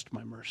exhaust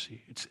my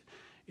mercy.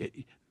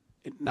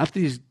 Not that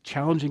He's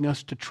challenging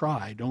us to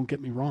try, don't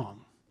get me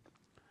wrong.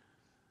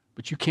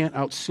 But you can't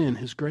out-sin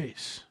His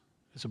grace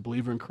as a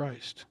believer in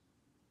Christ.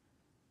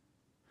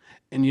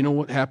 And you know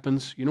what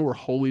happens? You know where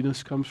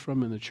holiness comes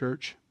from in the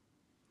church?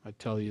 I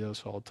tell you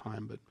this all the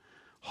time, but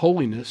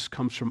holiness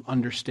comes from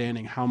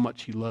understanding how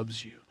much He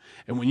loves you.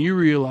 And when you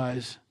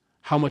realize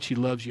how much He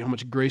loves you, how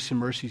much grace and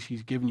mercies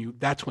He's given you,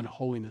 that's when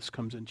holiness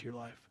comes into your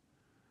life.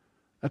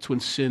 That's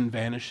when sin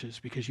vanishes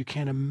because you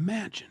can't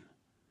imagine.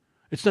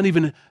 It's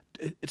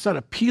not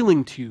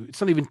appealing to you.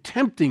 It's not even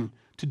tempting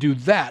to do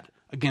that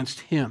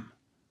against Him.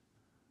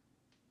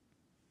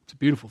 It's a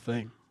beautiful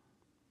thing.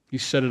 He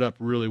set it up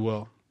really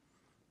well.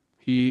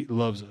 He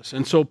loves us.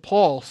 And so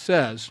Paul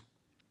says,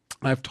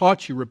 I have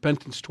taught you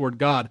repentance toward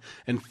God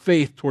and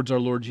faith towards our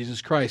Lord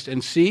Jesus Christ.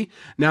 And see,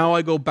 now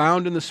I go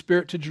bound in the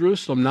Spirit to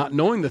Jerusalem, not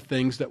knowing the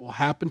things that will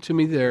happen to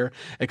me there,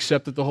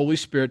 except that the Holy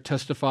Spirit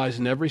testifies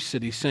in every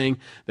city, saying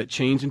that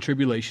chains and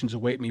tribulations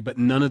await me, but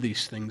none of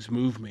these things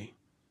move me.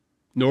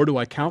 Nor do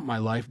I count my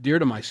life dear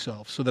to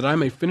myself, so that I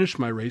may finish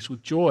my race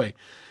with joy.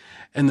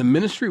 And the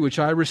ministry which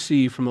I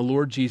received from the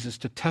Lord Jesus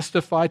to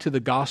testify to the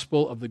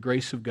gospel of the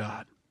grace of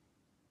God.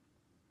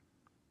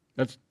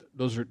 That's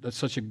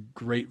such a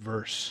great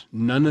verse.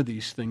 None of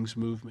these things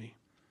move me.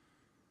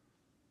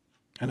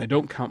 And I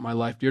don't count my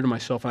life dear to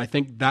myself. And I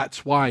think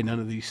that's why none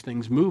of these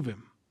things move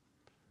him.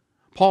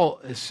 Paul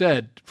has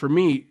said, for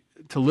me,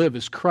 to live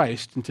is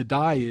Christ, and to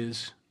die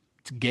it's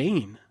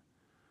gain.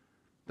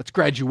 That's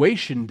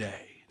graduation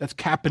day. That's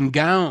cap and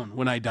gown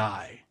when I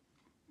die.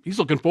 He's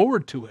looking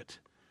forward to it.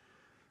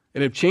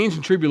 And if chains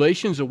and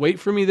tribulations await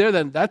for me there,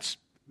 then that's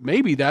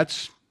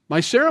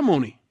my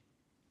ceremony.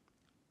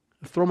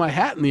 I throw my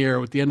hat in the air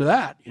at the end of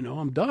that.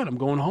 I'm done. I'm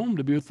going home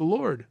to be with the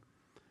Lord.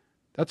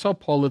 That's how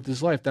Paul lived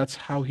his life. That's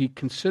how he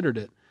considered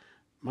it.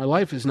 My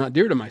life is not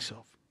dear to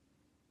myself.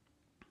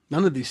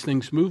 None of these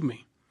things move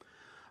me.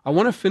 I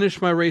want to finish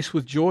my race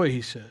with joy,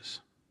 he says.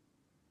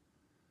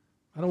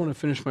 I don't want to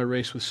finish my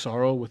race with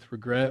sorrow, with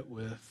regret,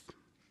 with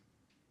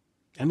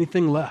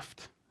anything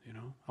left.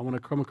 I want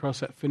to come across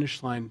that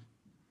finish line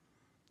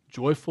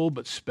joyful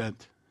but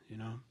spent,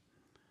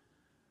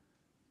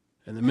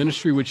 And the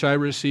ministry which I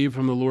received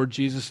from the Lord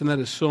Jesus, and that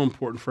is so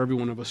important for every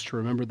one of us to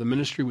remember, the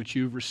ministry which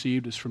you've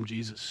received is from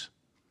Jesus.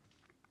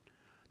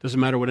 Doesn't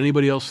matter what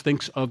anybody else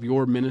thinks of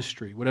your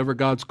ministry. Whatever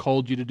God's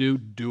called you to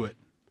do it.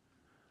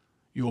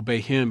 You obey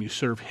Him, you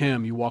serve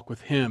Him, you walk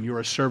with Him. You're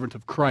a servant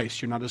of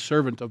Christ. You're not a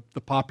servant of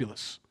the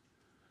populace.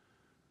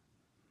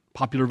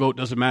 Popular vote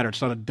doesn't matter.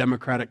 It's not a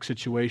democratic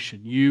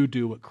situation. You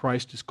do what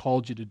Christ has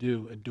called you to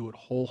do and do it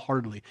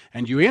wholeheartedly.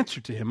 And you answer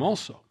to Him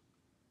also.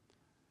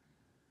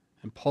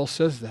 And Paul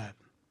says that.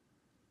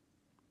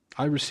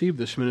 I received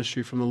this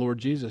ministry from the Lord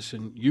Jesus,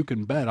 and you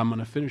can bet I'm going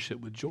to finish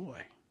it with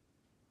joy.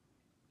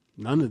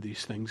 None of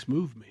these things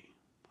move me.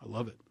 I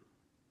love it.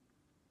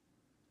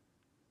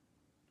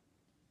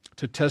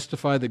 To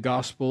testify the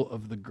gospel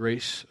of the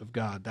grace of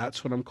God.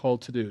 That's what I'm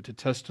called to do. To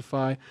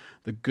testify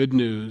the good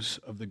news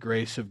of the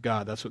grace of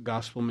God. That's what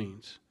gospel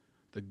means.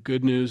 The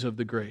good news of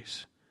the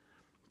grace.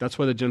 That's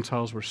why the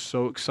Gentiles were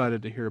so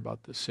excited to hear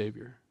about this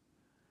Savior.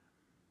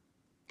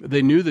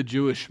 They knew the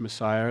Jewish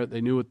Messiah. They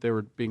knew what they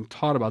were being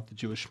taught about the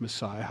Jewish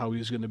Messiah, how he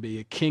was going to be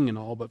a king and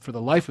all, but for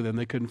the life of them,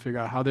 they couldn't figure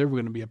out how they were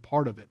going to be a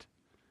part of it.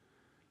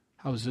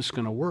 How is this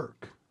going to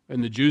work?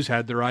 And the Jews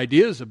had their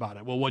ideas about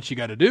it. Well, what you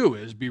got to do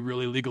is be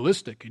really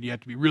legalistic, and you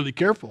have to be really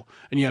careful,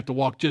 and you have to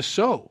walk just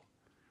so.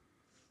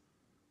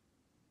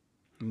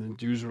 And the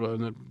Jews were,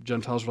 and the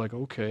Gentiles were like,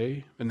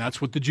 okay. And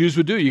that's what the Jews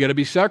would do. You got to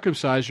be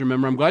circumcised.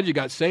 Remember, I'm glad you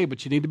got saved,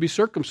 but you need to be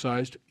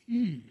circumcised.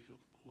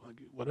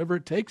 Whatever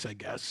it takes, I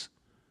guess.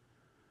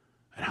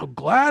 And how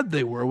glad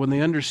they were when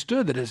they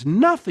understood that it has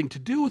nothing to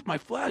do with my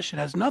flesh. It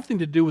has nothing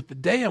to do with the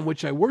day on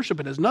which I worship.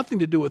 It has nothing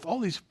to do with all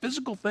these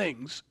physical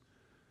things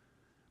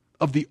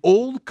of the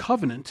old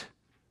covenant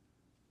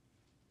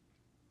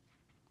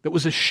that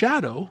was a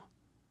shadow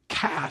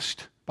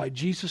cast by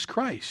Jesus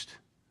Christ.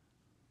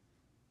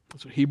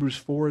 That's what Hebrews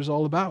 4 is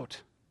all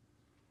about.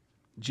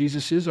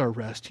 Jesus is our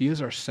rest. He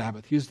is our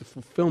Sabbath. He is the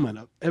fulfillment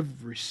of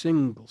every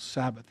single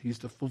Sabbath. He's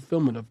the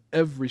fulfillment of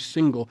every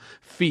single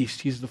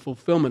feast. He's the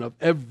fulfillment of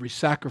every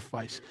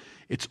sacrifice.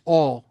 It's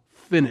all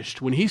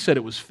finished. When he said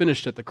it was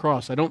finished at the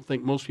cross, I don't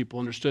think most people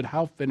understood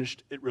how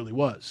finished it really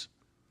was.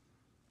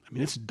 I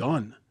mean, it's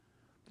done.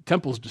 The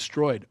temple's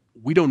destroyed.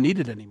 We don't need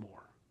it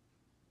anymore.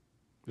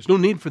 There's no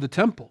need for the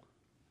temple.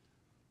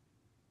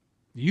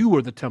 You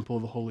are the temple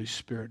of the Holy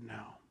Spirit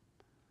now.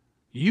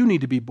 You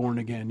need to be born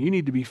again. You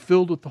need to be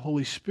filled with the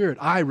Holy Spirit.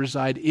 I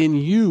reside in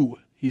you,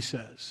 he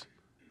says.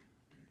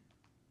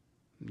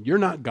 You're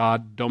not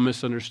God, don't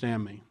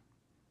misunderstand me.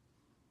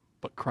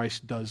 But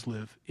Christ does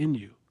live in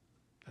you.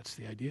 That's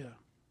the idea.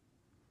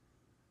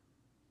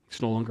 It's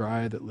no longer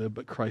I that live,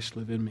 but Christ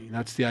live in me.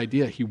 That's the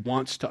idea. He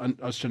wants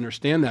us to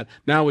understand that.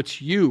 Now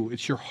it's you,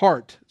 it's your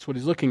heart. That's what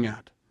he's looking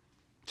at.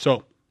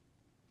 So,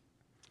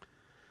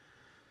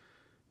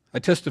 I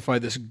testify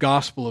this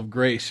gospel of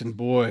grace, and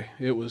boy,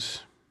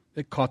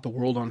 it caught the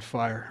world on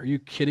fire. Are you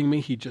kidding me?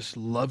 He just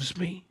loves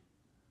me.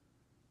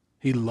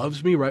 He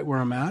loves me right where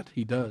I'm at.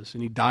 He does.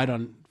 And he died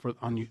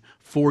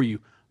for you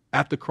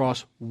at the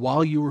cross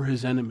while you were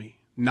his enemy.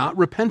 Not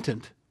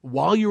repentant.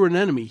 While you were an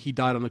enemy, he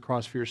died on the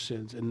cross for your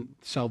sins. And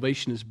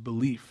salvation is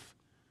belief.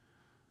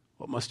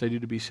 What must I do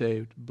to be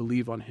saved?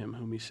 Believe on him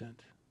whom he sent.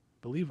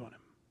 Believe on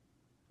him.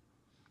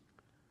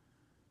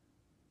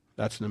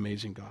 That's an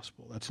amazing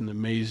gospel. That's an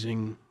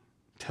amazing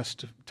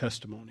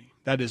testimony.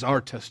 That is our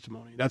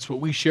testimony. That's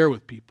what we share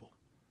with people.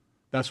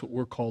 That's what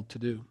we're called to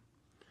do.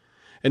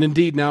 And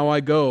indeed, now I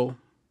know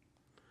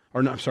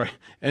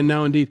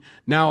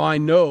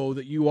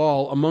that you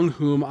all, among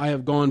whom I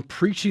have gone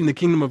preaching the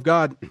kingdom of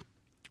God,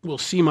 will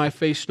see my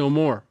face no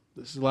more.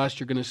 This is the last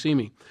you're going to see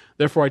me.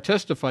 Therefore I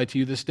testify to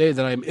you this day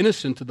that I am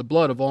innocent of the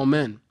blood of all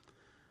men.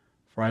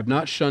 For I have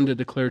not shunned to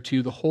declare to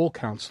you the whole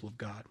counsel of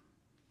God.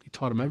 He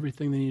taught them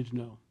everything they needed to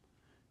know.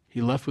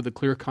 He left with a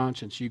clear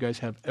conscience. You guys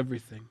have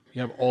everything.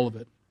 You have all of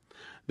it.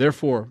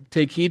 Therefore,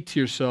 take heed to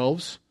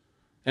yourselves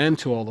and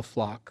to all the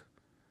flock,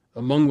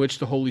 among which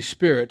the Holy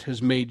Spirit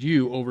has made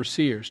you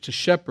overseers, to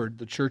shepherd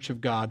the church of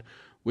God,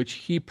 which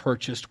he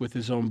purchased with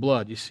his own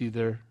blood. You see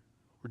there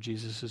where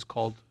Jesus is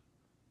called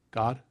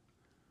God?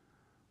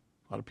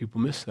 A lot of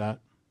people miss that.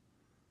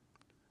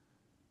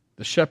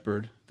 The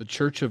shepherd, the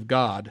church of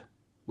God,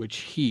 which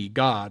he,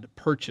 God,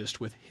 purchased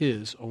with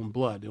his own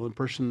blood. The only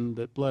person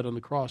that bled on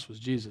the cross was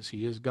Jesus.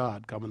 He is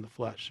God come in the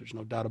flesh. There's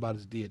no doubt about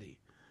his deity.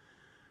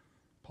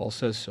 Paul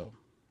says so.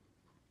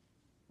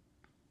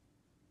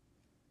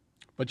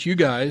 But you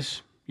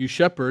guys, you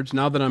shepherds,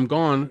 now that I'm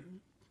gone,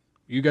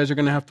 you guys are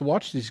going to have to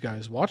watch these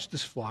guys. Watch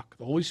this flock.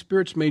 The Holy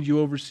Spirit's made you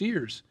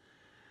overseers.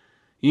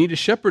 You need to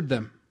shepherd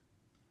them.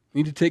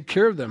 You need to take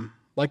care of them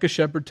like a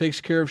shepherd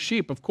takes care of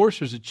sheep. Of course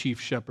there's a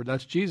chief shepherd.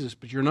 That's Jesus,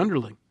 but you're an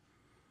underling.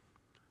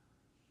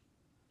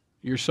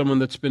 You're someone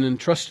that's been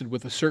entrusted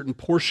with a certain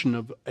portion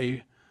of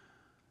a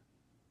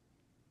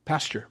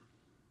pasture.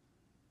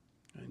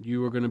 And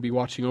you are going to be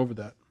watching over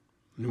that.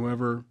 And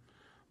whoever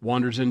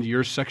wanders into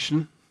your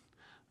section,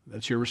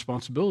 that's your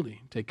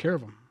responsibility. Take care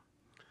of them.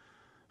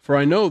 For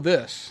I know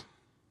this,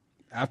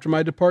 after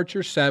my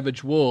departure,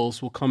 savage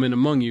wolves will come in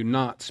among you,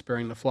 not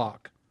sparing the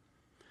flock.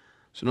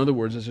 So in other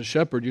words, as a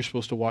shepherd, you're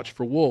supposed to watch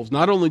for wolves.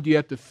 Not only do you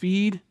have to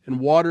feed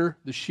and water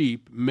the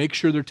sheep, make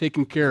sure they're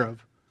taken care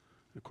of.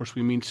 Of course,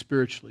 we mean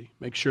spiritually.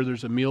 Make sure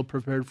there's a meal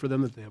prepared for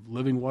them, that they have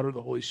living water,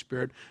 the Holy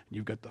Spirit, and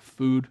you've got the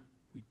food.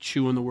 We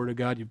chew on the Word of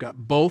God. You've got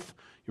both.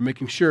 You're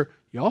making sure.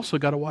 You also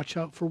got to watch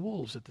out for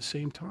wolves at the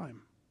same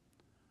time.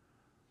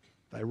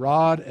 Thy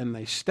rod and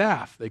thy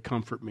staff, they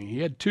comfort me.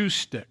 He had 2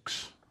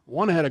 sticks.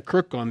 One had a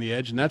crook on the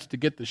edge, and that's to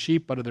get the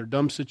sheep out of their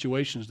dumb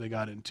situations they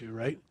got into,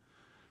 right?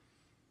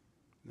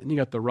 Then you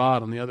got the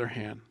rod on the other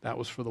hand. That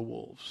was for the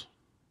wolves.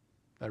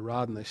 Thy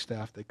rod and thy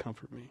staff, they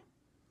comfort me.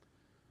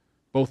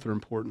 Both are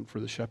important for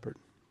the shepherd.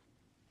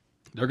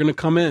 They're going to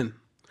come in.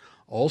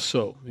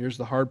 Also, here's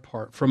the hard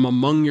part. From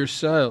among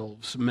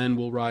yourselves, men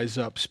will rise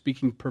up,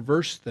 speaking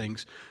perverse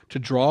things, to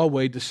draw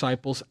away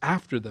disciples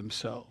after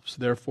themselves.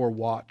 Therefore,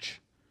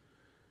 watch.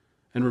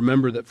 And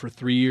remember that for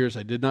 3 years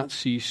I did not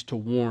cease to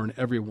warn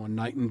everyone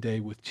night and day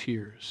with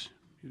tears.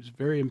 He was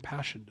very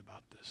impassioned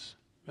about this.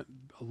 It meant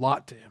a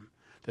lot to him.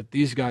 that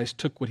these guys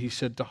took what he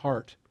said to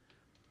heart.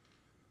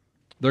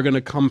 They're going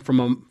to come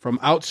from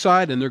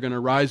outside and they're going to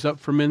rise up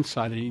from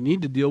inside. And you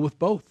need to deal with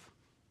both.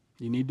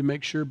 You need to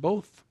make sure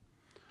both.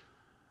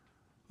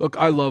 Look,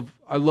 I love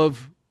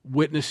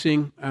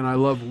witnessing, and I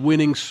love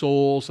winning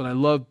souls, and I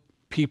love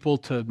people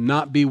to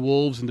not be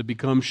wolves and to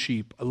become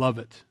sheep. I love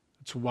it.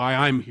 That's why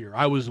I'm here.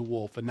 I was a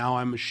wolf, and now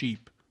I'm a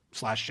sheep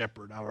 /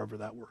 shepherd, however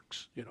that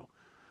works,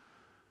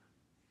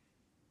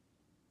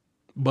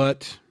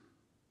 But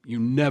you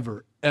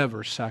never,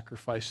 ever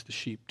sacrifice the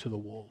sheep to the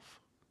wolf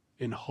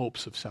in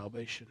hopes of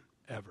salvation,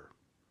 ever.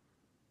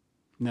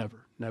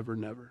 Never, never,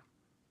 never.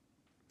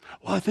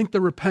 Well, I think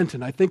they're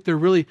repentant. I think they're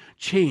really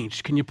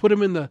changed. Can you put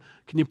them in the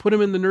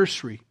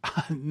nursery?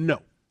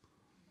 No.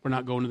 We're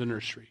not going to the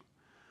nursery.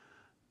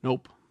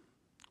 Nope.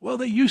 Well,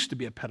 they used to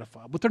be a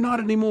pedophile, but they're not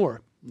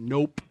anymore.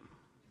 Nope.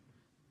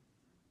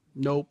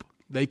 Nope.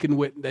 They can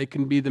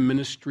be the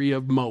ministry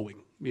of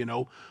mowing,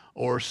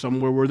 or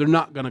somewhere where they're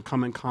not going to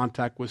come in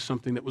contact with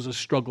something that was a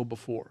struggle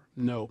before.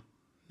 No.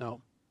 You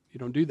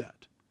don't do that.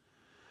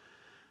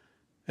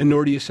 And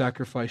nor do you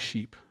sacrifice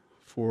sheep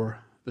for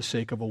the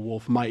sake of a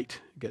wolf might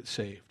get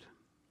saved.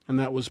 And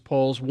that was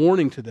Paul's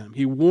warning to them.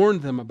 He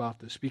warned them about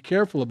this. Be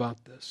careful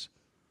about this.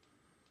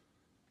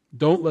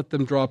 Don't let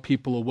them draw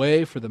people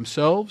away for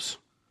themselves.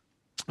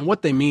 And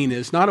what they mean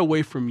is not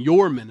away from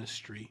your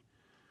ministry.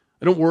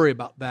 Don't worry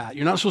about that.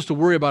 You're not supposed to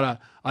worry about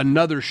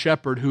another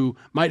shepherd who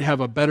might have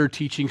a better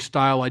teaching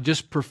style. I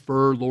just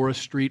prefer Laura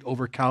Street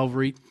over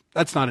Calvary.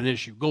 That's not an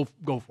issue.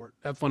 Go for it.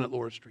 Have fun at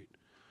Laura Street.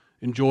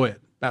 Enjoy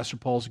it. Pastor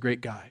Paul's a great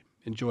guy.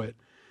 Enjoy it.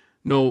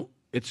 No,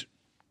 it's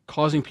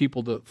causing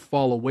people to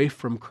fall away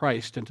from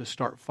Christ and to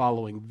start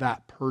following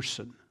that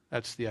person.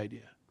 That's the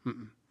idea.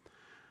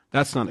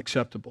 That's not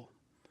acceptable.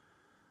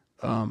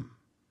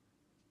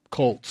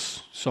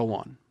 Cults, so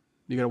on.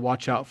 You got to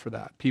watch out for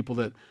that. People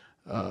that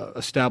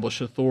establish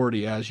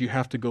authority as you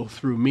have to go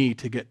through me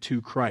to get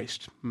to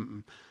Christ.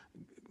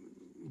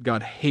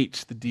 God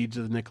hates the deeds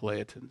of the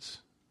Nicolaitans.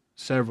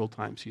 Several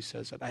times he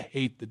says that. I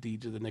hate the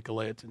deeds of the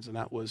Nicolaitans, and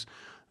that was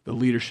the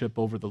leadership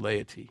over the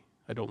laity.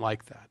 I don't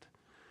like that.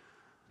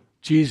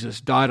 Jesus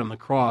died on the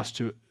cross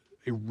to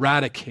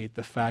eradicate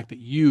the fact that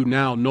you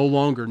now no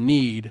longer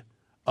need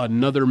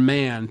another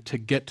man to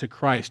get to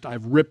Christ.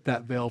 I've ripped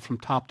that veil from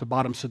top to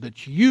bottom so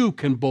that you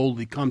can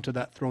boldly come to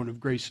that throne of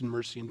grace and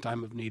mercy in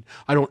time of need.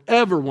 I don't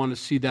ever want to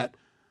see that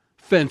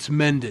fence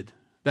mended,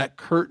 that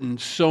curtain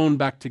sewn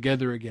back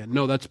together again.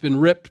 No, that's been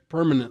ripped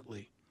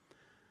permanently.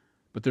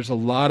 But there's a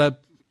lot of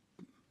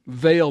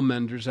veil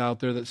menders out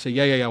there that say,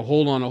 yeah,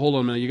 hold on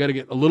a minute. You got to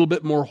get a little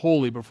bit more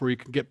holy before you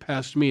can get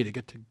past me to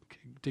get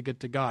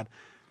to God.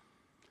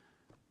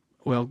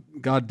 Well,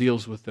 God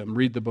deals with them.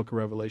 Read the book of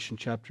Revelation,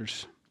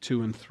 chapters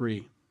 2 and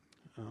 3.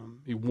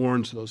 He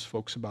warns those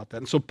folks about that.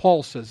 And so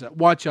Paul says that.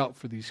 Watch out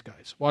for these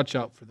guys. Watch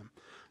out for them.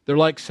 They're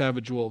like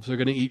savage wolves. They're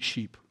going to eat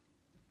sheep.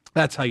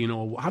 That's how you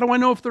know. How do I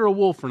know if they're a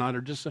wolf or not?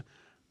 Or just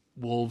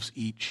wolves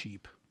eat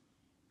sheep.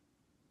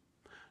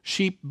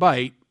 Sheep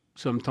bite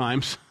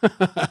sometimes.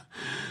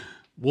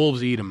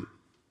 Wolves eat them.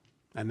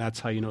 And that's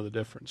how you know the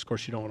difference. Of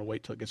course, you don't want to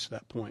wait till it gets to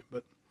that point.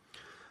 But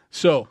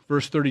so,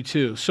 verse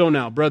 32. So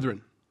now,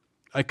 brethren,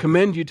 I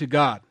commend you to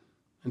God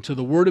and to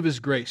the word of his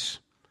grace,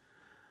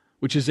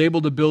 which is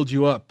able to build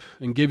you up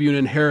and give you an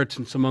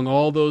inheritance among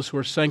all those who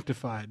are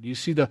sanctified. Do you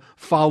see the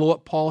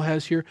follow-up Paul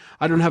has here?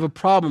 I don't have a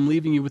problem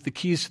leaving you with the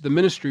keys to the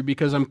ministry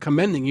because I'm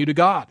commending you to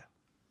God.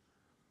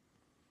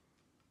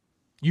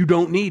 You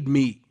don't need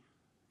me.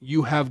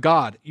 You have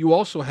God. You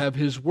also have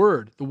his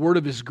word, the word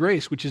of his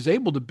grace, which is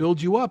able to build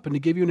you up and to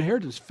give you an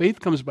inheritance. Faith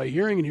comes by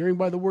hearing, and hearing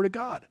by the word of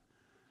God.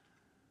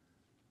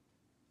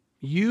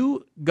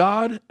 You,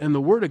 God, and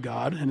the word of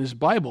God and his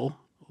Bible,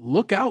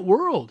 look out,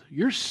 world.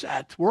 You're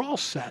set. We're all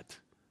set.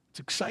 It's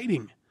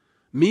exciting.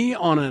 Me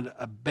on an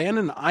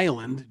abandoned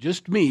island,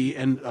 just me,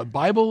 and a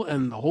Bible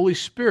and the Holy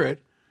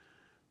Spirit.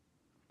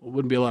 Well,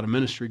 wouldn't be a lot of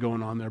ministry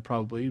going on there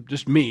probably,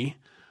 just me.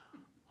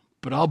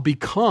 But I'll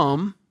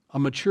become a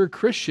mature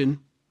Christian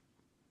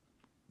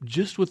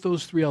just with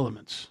those three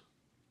elements.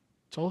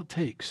 That's all it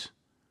takes.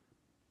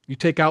 You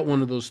take out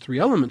one of those three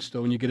elements,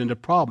 though, and you get into a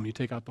problem. You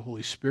take out the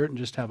Holy Spirit and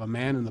just have a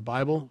man in the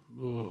Bible.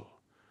 Ugh.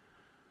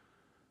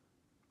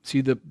 See,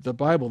 the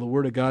Bible, the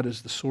Word of God,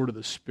 is the sword of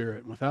the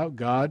Spirit. Without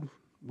God,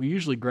 we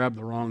usually grab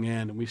the wrong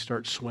end and we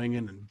start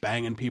swinging and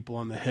banging people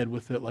on the head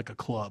with it like a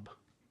club.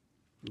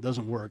 It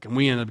doesn't work, and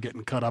we end up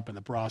getting cut up in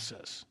the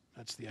process.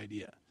 That's the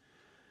idea.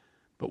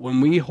 But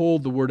when we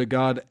hold the Word of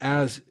God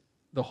as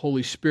the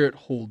Holy Spirit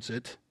holds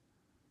it,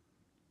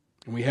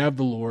 and we have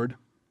the Lord,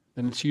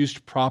 then it's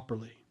used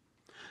properly.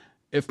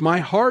 If my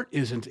heart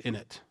isn't in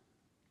it,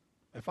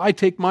 if I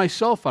take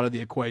myself out of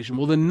the equation,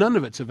 well, then none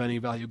of it's of any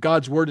value.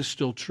 God's word is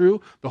still true.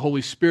 The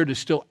Holy Spirit is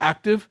still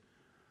active,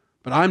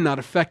 but I'm not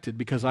affected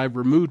because I've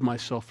removed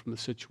myself from the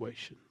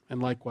situation.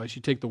 And likewise,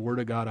 you take the word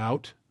of God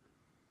out,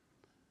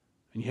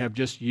 and you have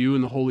just you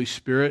and the Holy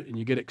Spirit, and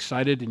you get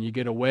excited, and you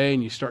get away,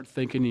 and you start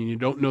thinking, and you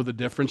don't know the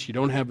difference. You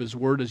don't have his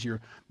word as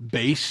your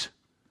base.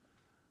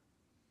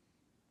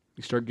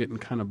 You start getting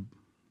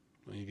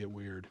you get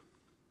weird.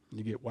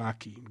 You get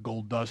wacky.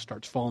 Gold dust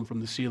starts falling from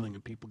the ceiling,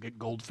 and people get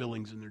gold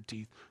fillings in their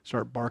teeth,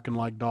 start barking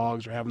like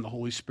dogs, or having the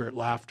Holy Spirit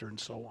laughter, and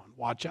so on.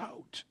 Watch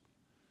out.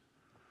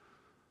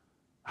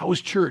 How was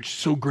church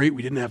so great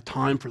we didn't have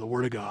time for the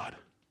Word of God?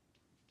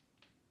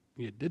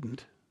 It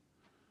didn't.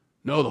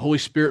 No, the Holy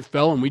Spirit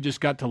fell, and we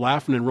just got to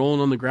laughing and rolling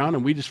on the ground,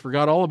 and we just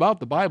forgot all about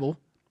the Bible.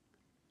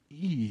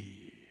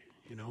 Be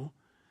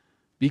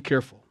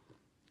careful.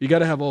 You got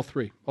to have all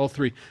three.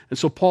 And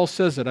so Paul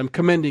says that I'm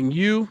commending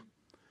you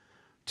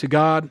to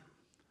God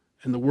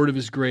and the word of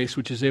his grace,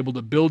 which is able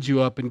to build you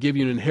up and give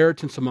you an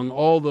inheritance among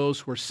all those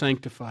who are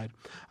sanctified.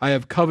 I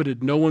have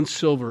coveted no one's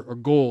silver or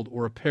gold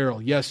or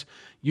apparel. Yes,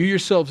 you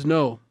yourselves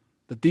know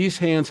that these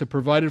hands have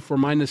provided for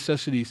my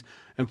necessities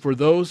and for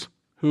those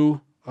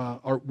who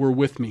were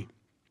with me.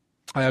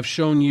 I have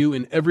shown you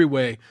in every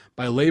way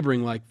by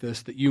laboring like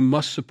this that you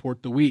must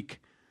support the weak.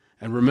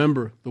 And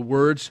remember the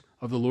words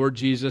of the Lord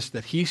Jesus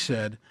that he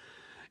said,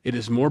 it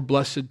is more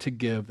blessed to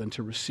give than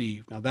to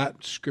receive. Now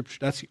that scripture,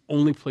 that's the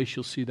only place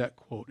you'll see that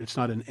quote. It's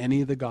not in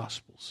any of the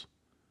Gospels.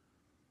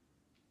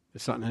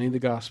 It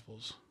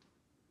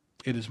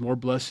is more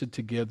blessed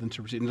to give than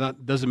to receive.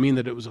 That doesn't mean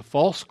that it was a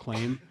false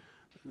claim.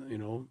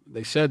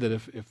 They said that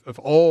if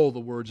all the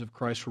words of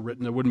Christ were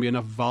written, there wouldn't be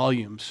enough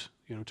volumes,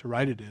 to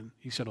write it in.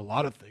 He said a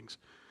lot of things.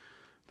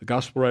 The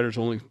gospel writers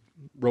only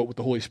wrote what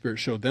the Holy Spirit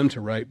showed them to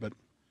write, but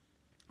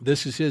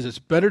this is his. It's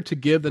better to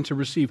give than to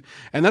receive.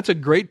 And that's a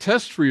great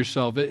test for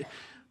yourself. Do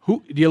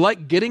you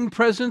like getting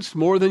presents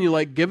more than you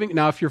like giving?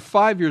 Now, if you're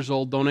 5 years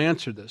old, don't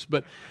answer this.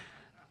 But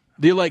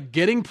do you like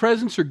getting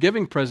presents or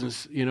giving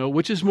presents?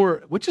 Which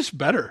is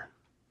better?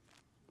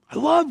 I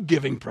love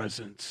giving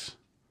presents.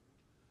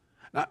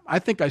 I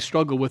think I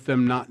struggle with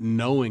them not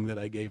knowing that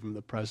I gave them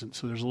the present.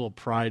 So there's a little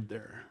pride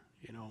there,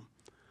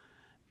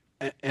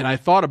 And I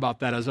thought about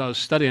that as I was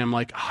studying. I'm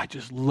like, I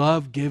just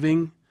love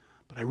giving.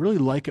 But I really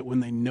like it when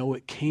they know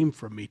it came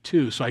from me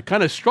too. So I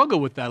kind of struggle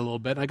with that a little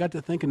bit. And I got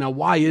to thinking, now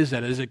why is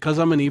that? Is it because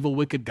I'm an evil,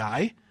 wicked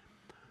guy?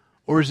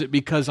 Or is it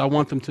because I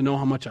want them to know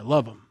how much I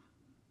love them?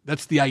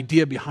 That's the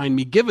idea behind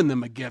me giving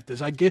them a gift,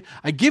 is I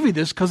give you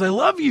this because I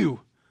love you.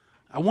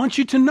 I want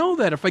you to know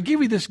that. If I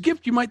give you this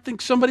gift, you might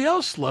think somebody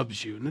else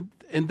loves you.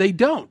 And they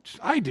don't.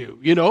 I do,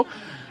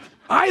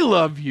 I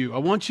love you. I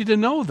want you to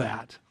know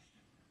that.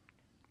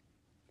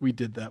 We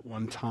did that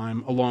one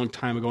time, a long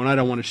time ago, and I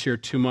don't want to share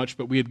too much,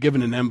 but we had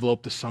given an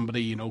envelope to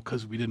somebody,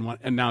 because we didn't want,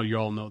 and now you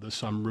all know this,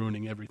 so I'm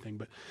ruining everything,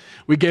 but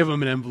we gave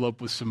them an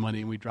envelope with some money,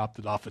 and we dropped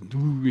it off,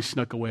 and we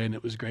snuck away, and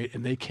it was great,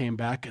 and they came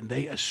back, and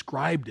they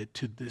ascribed it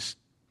to this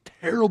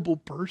terrible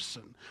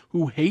person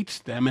who hates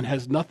them and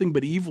has nothing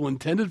but evil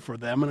intended for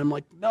them, and I'm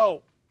like,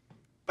 no,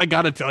 I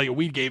got to tell you,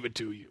 we gave it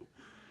to you.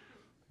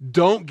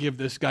 Don't give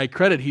this guy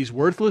credit. He's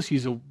worthless.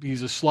 He's a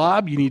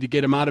slob. You need to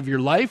get him out of your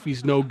life.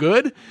 He's no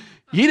good.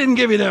 He didn't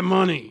give you that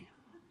money.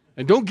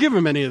 And don't give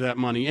him any of that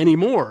money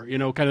anymore,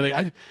 kind of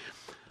thing.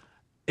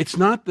 It's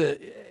not the...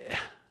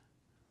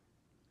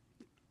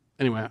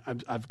 Anyway,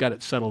 I've got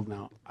it settled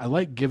now. I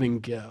like giving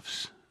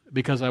gifts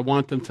because I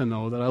want them to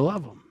know that I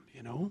love them,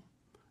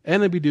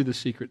 And we do the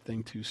secret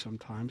thing too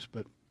sometimes,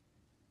 but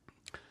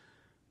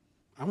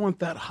I want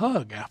that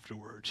hug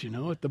afterwards,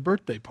 at the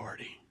birthday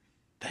party.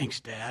 Thanks,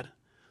 Dad.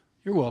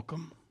 You're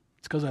welcome.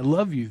 It's because I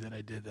love you that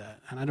I did that.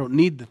 And I don't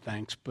need the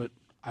thanks, but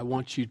I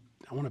want to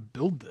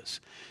build this.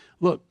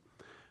 Look,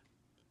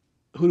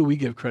 who do we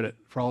give credit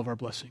for all of our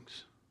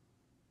blessings?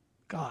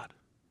 God.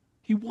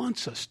 He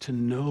wants us to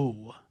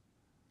know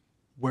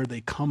where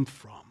they come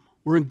from.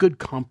 We're in good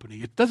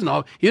company.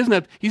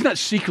 He's not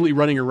secretly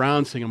running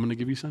around saying, I'm going to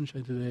give you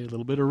sunshine today, a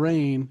little bit of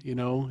rain,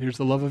 here's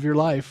the love of your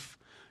life,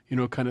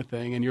 kind of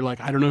thing. And you're like,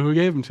 I don't know who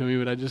gave them to me,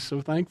 but I'm just so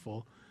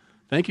thankful.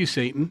 Thank you,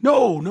 Satan.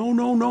 No.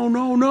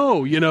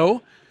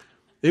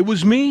 It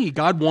was me.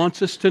 God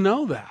wants us to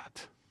know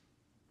that.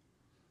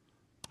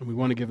 And we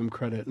want to give him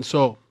credit. And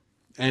so,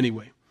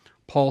 anyway,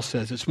 Paul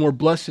says it's more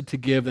blessed to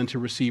give than to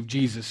receive.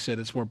 Jesus said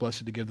it's more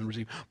blessed to give than to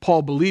receive.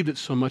 Paul believed it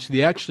so much that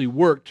he actually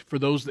worked for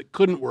those that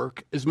couldn't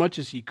work as much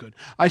as he could.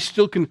 I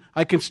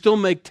can still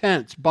make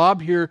tents.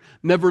 Bob here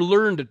never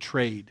learned a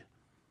trade.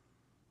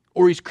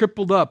 Or he's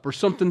crippled up, or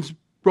something's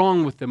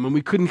wrong with him, and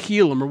we couldn't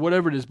heal him, or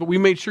whatever it is. But we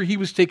made sure he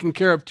was taken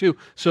care of too.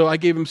 So I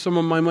gave him some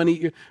of my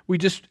money.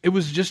 It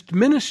was just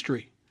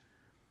ministry.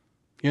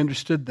 He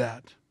understood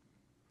that.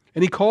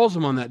 And he calls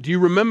him on that. Do you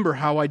remember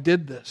how I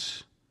did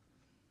this?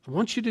 I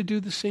want you to do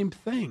the same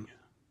thing.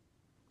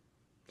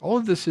 All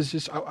of this is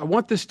just, I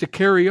want this to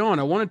carry on.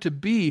 I want it to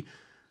be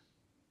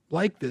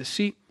like this.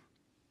 See,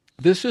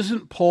 this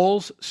isn't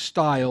Paul's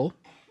style.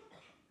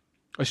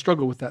 I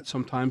struggle with that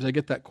sometimes. I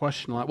get that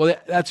question a lot. Well,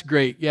 that's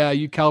great. Yeah,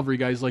 you Calvary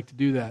guys like to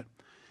do that.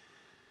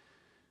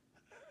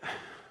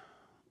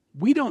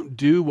 We don't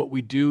do what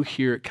we do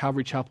here at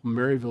Calvary Chapel,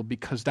 Maryville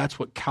because that's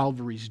what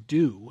Calvaries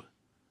do.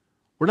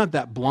 We're not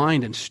that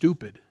blind and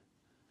stupid.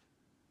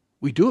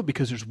 We do it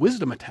because there's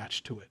wisdom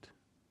attached to it.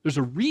 There's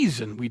a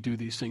reason we do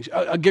these things.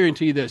 I'll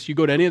guarantee you this. You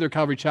go to any other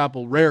Calvary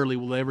Chapel, rarely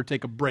will they ever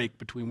take a break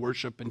between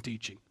worship and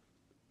teaching.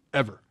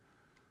 Ever.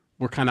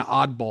 We're kind of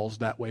oddballs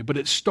that way. But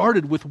it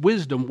started with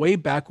wisdom way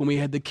back when we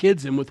had the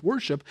kids in with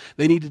worship.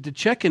 They needed to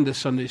check into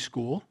Sunday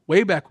school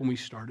way back when we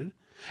started.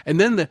 And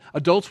then the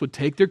adults would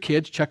take their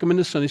kids, check them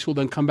into Sunday school,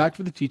 then come back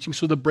for the teaching.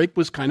 So the break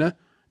was kind of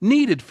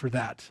needed for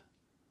that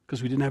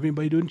because we didn't have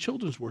anybody doing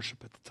children's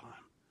worship at the time.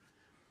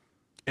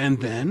 And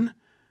then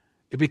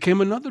it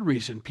became another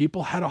reason.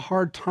 People had a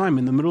hard time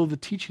in the middle of the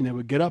teaching. They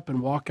would get up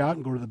and walk out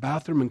and go to the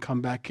bathroom and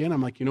come back in.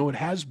 I'm like, it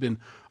has been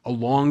a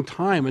long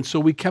time. And so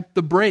we kept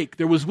the break.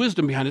 There was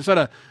wisdom behind it. It's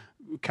not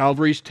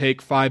Calvary's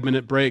take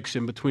 5-minute breaks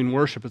in between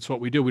worship. It's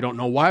what we do. We don't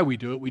know why we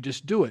do it. We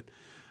just do it.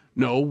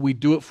 No, we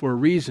do it for a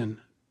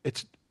reason.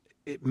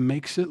 It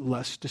makes it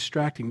less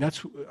distracting.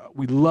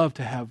 We love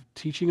to have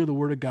teaching of the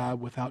Word of God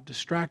without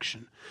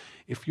distraction.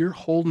 If you're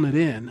holding it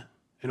in,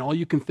 and all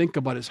you can think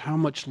about is how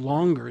much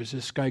longer is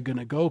this guy going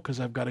to go because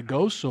I've got to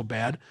go so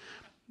bad,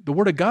 the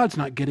Word of God's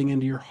not getting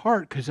into your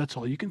heart because that's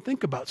all you can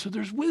think about. So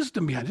there's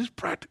wisdom behind it. It's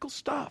practical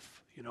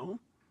stuff,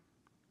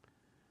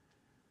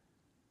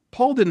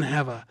 Paul didn't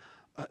have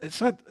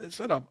it's not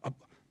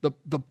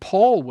the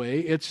Paul way.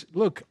 It's,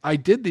 look, I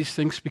did these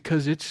things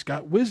because it's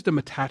got wisdom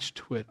attached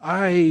to it.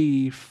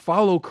 I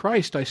follow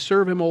Christ. I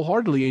serve Him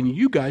wholeheartedly, and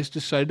you guys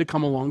decided to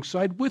come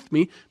alongside with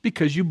me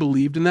because you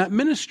believed in that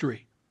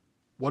ministry.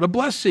 What a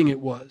blessing it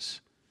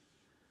was.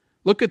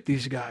 Look at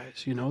these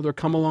guys, they're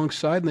come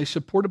alongside and they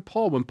supported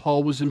Paul. When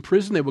Paul was in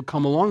prison, they would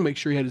come along, make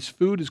sure he had his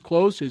food, his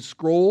clothes, his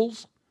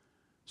scrolls,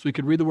 so he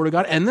could read the Word of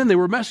God. And then they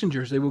were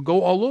messengers. They would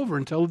go all over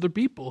and tell other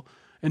people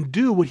and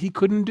do what he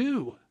couldn't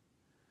do.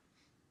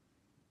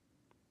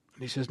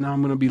 And he says, now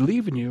I'm going to be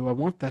leaving you. I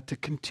want that to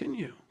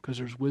continue because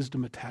there's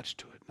wisdom attached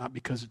to it, not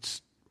because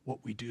it's what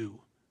we do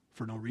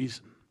for no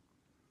reason.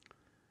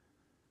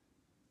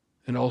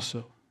 And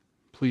also,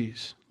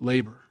 please,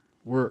 labor.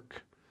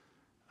 Work.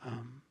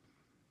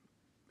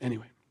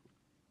 Anyway,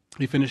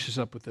 he finishes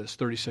up with this,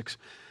 36.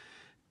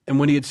 And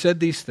when he had said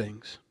these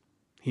things,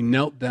 he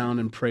knelt down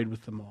and prayed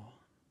with them all.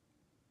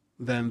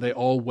 Then they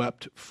all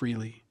wept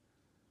freely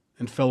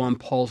and fell on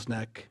Paul's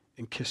neck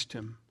and kissed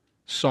him,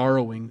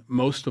 sorrowing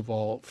most of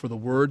all for the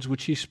words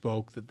which he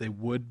spoke, that they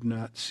would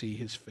not see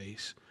his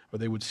face, or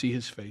they would see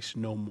his face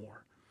no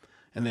more.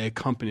 And they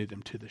accompanied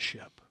him to the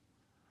ship.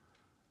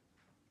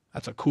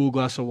 That's a cool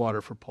glass of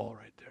water for Paul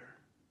right there.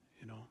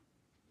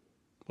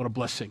 What a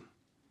blessing.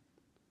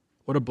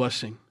 What a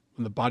blessing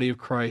when the body of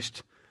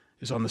Christ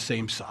is on the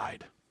same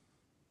side.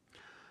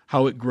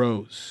 How it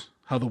grows,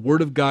 how the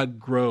Word of God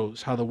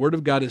grows, how the Word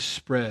of God is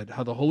spread,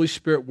 how the Holy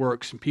Spirit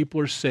works and people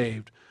are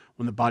saved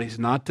when the body's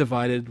not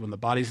divided, when the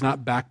body's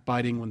not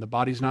backbiting, when the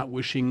body's not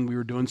wishing we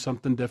were doing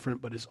something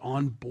different, but is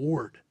on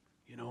board,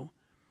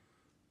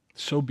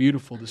 So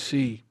beautiful to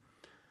see.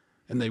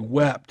 And they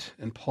wept,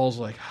 and Paul's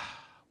like,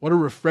 what a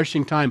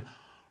refreshing time.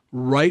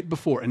 Right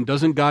before, and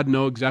doesn't God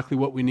know exactly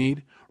what we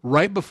need?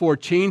 Right before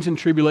chains and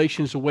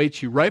tribulations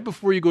await you, right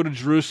before you go to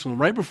Jerusalem,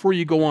 right before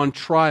you go on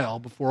trial,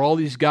 before all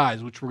these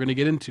guys, which we're going to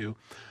get into,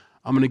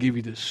 I'm going to give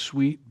you this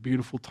sweet,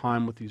 beautiful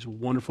time with these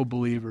wonderful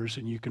believers,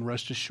 and you can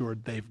rest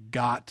assured they've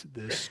got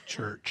this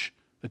church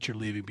that you're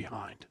leaving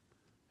behind.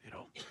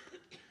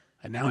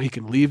 And now he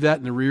can leave that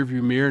in the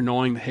rearview mirror,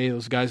 knowing that, hey,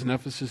 those guys in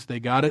Ephesus, they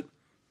got it.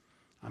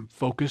 I'm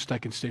focused. I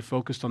can stay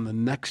focused on the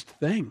next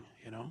thing,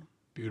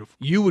 Beautiful.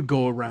 You would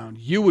go around.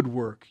 You would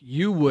work.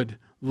 You would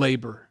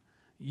labor.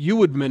 You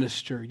would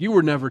minister. You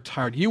were never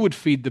tired. You would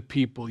feed the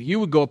people. You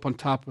would go up on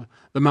top of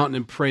the mountain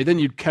and pray. Then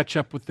you'd catch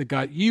up with the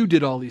guy. You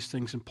did all these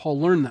things, and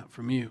Paul learned that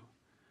from you.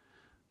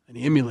 And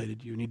he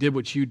emulated you, and he did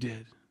what you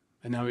did.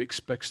 And now he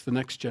expects the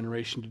next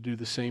generation to do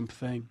the same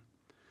thing.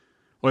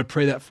 Well, I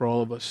pray that for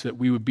all of us, that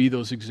we would be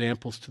those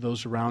examples to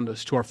those around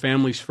us, to our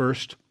families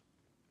first,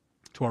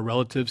 to our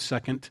relatives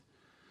second,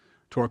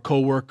 to our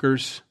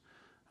co-workers,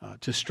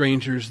 to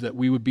strangers, that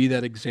we would be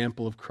that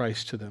example of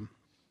Christ to them,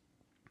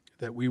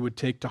 that we would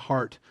take to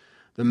heart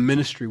the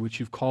ministry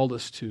which you've called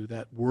us to,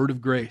 that word of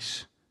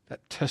grace,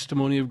 that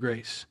testimony of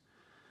grace,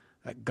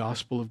 that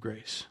gospel of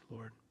grace,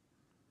 Lord,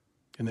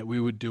 and that we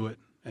would do it,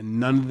 and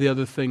none of the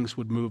other things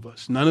would move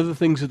us. None of the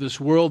things of this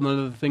world, none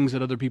of the things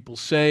that other people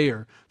say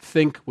or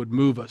think would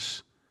move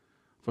us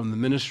from the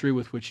ministry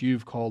with which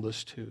you've called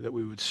us to, that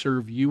we would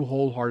serve you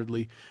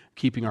wholeheartedly,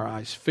 keeping our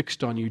eyes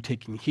fixed on you,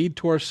 taking heed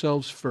to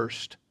ourselves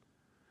first,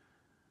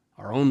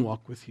 our own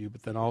walk with you,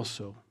 but then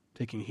also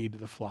taking heed to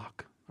the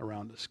flock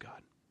around us,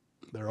 God.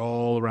 They're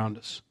all around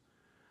us.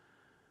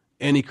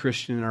 Any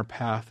Christian in our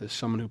path is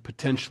someone who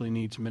potentially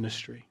needs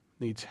ministry,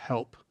 needs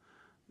help,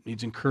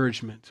 needs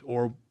encouragement,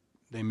 or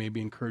they may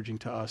be encouraging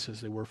to us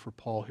as they were for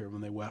Paul here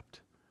when they wept.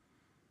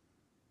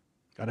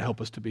 God, help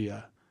us to be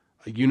a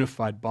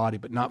unified body,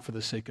 but not for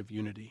the sake of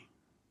unity,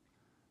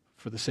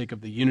 for the sake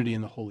of the unity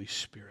in the Holy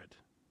Spirit.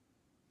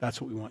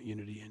 That's what we want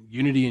unity in.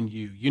 Unity in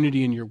you,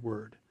 unity in your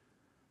word.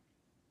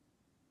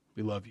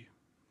 We love you.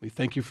 We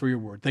thank you for your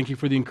word. Thank you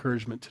for the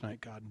encouragement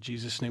tonight, God. In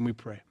Jesus' name we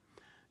pray.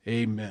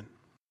 Amen.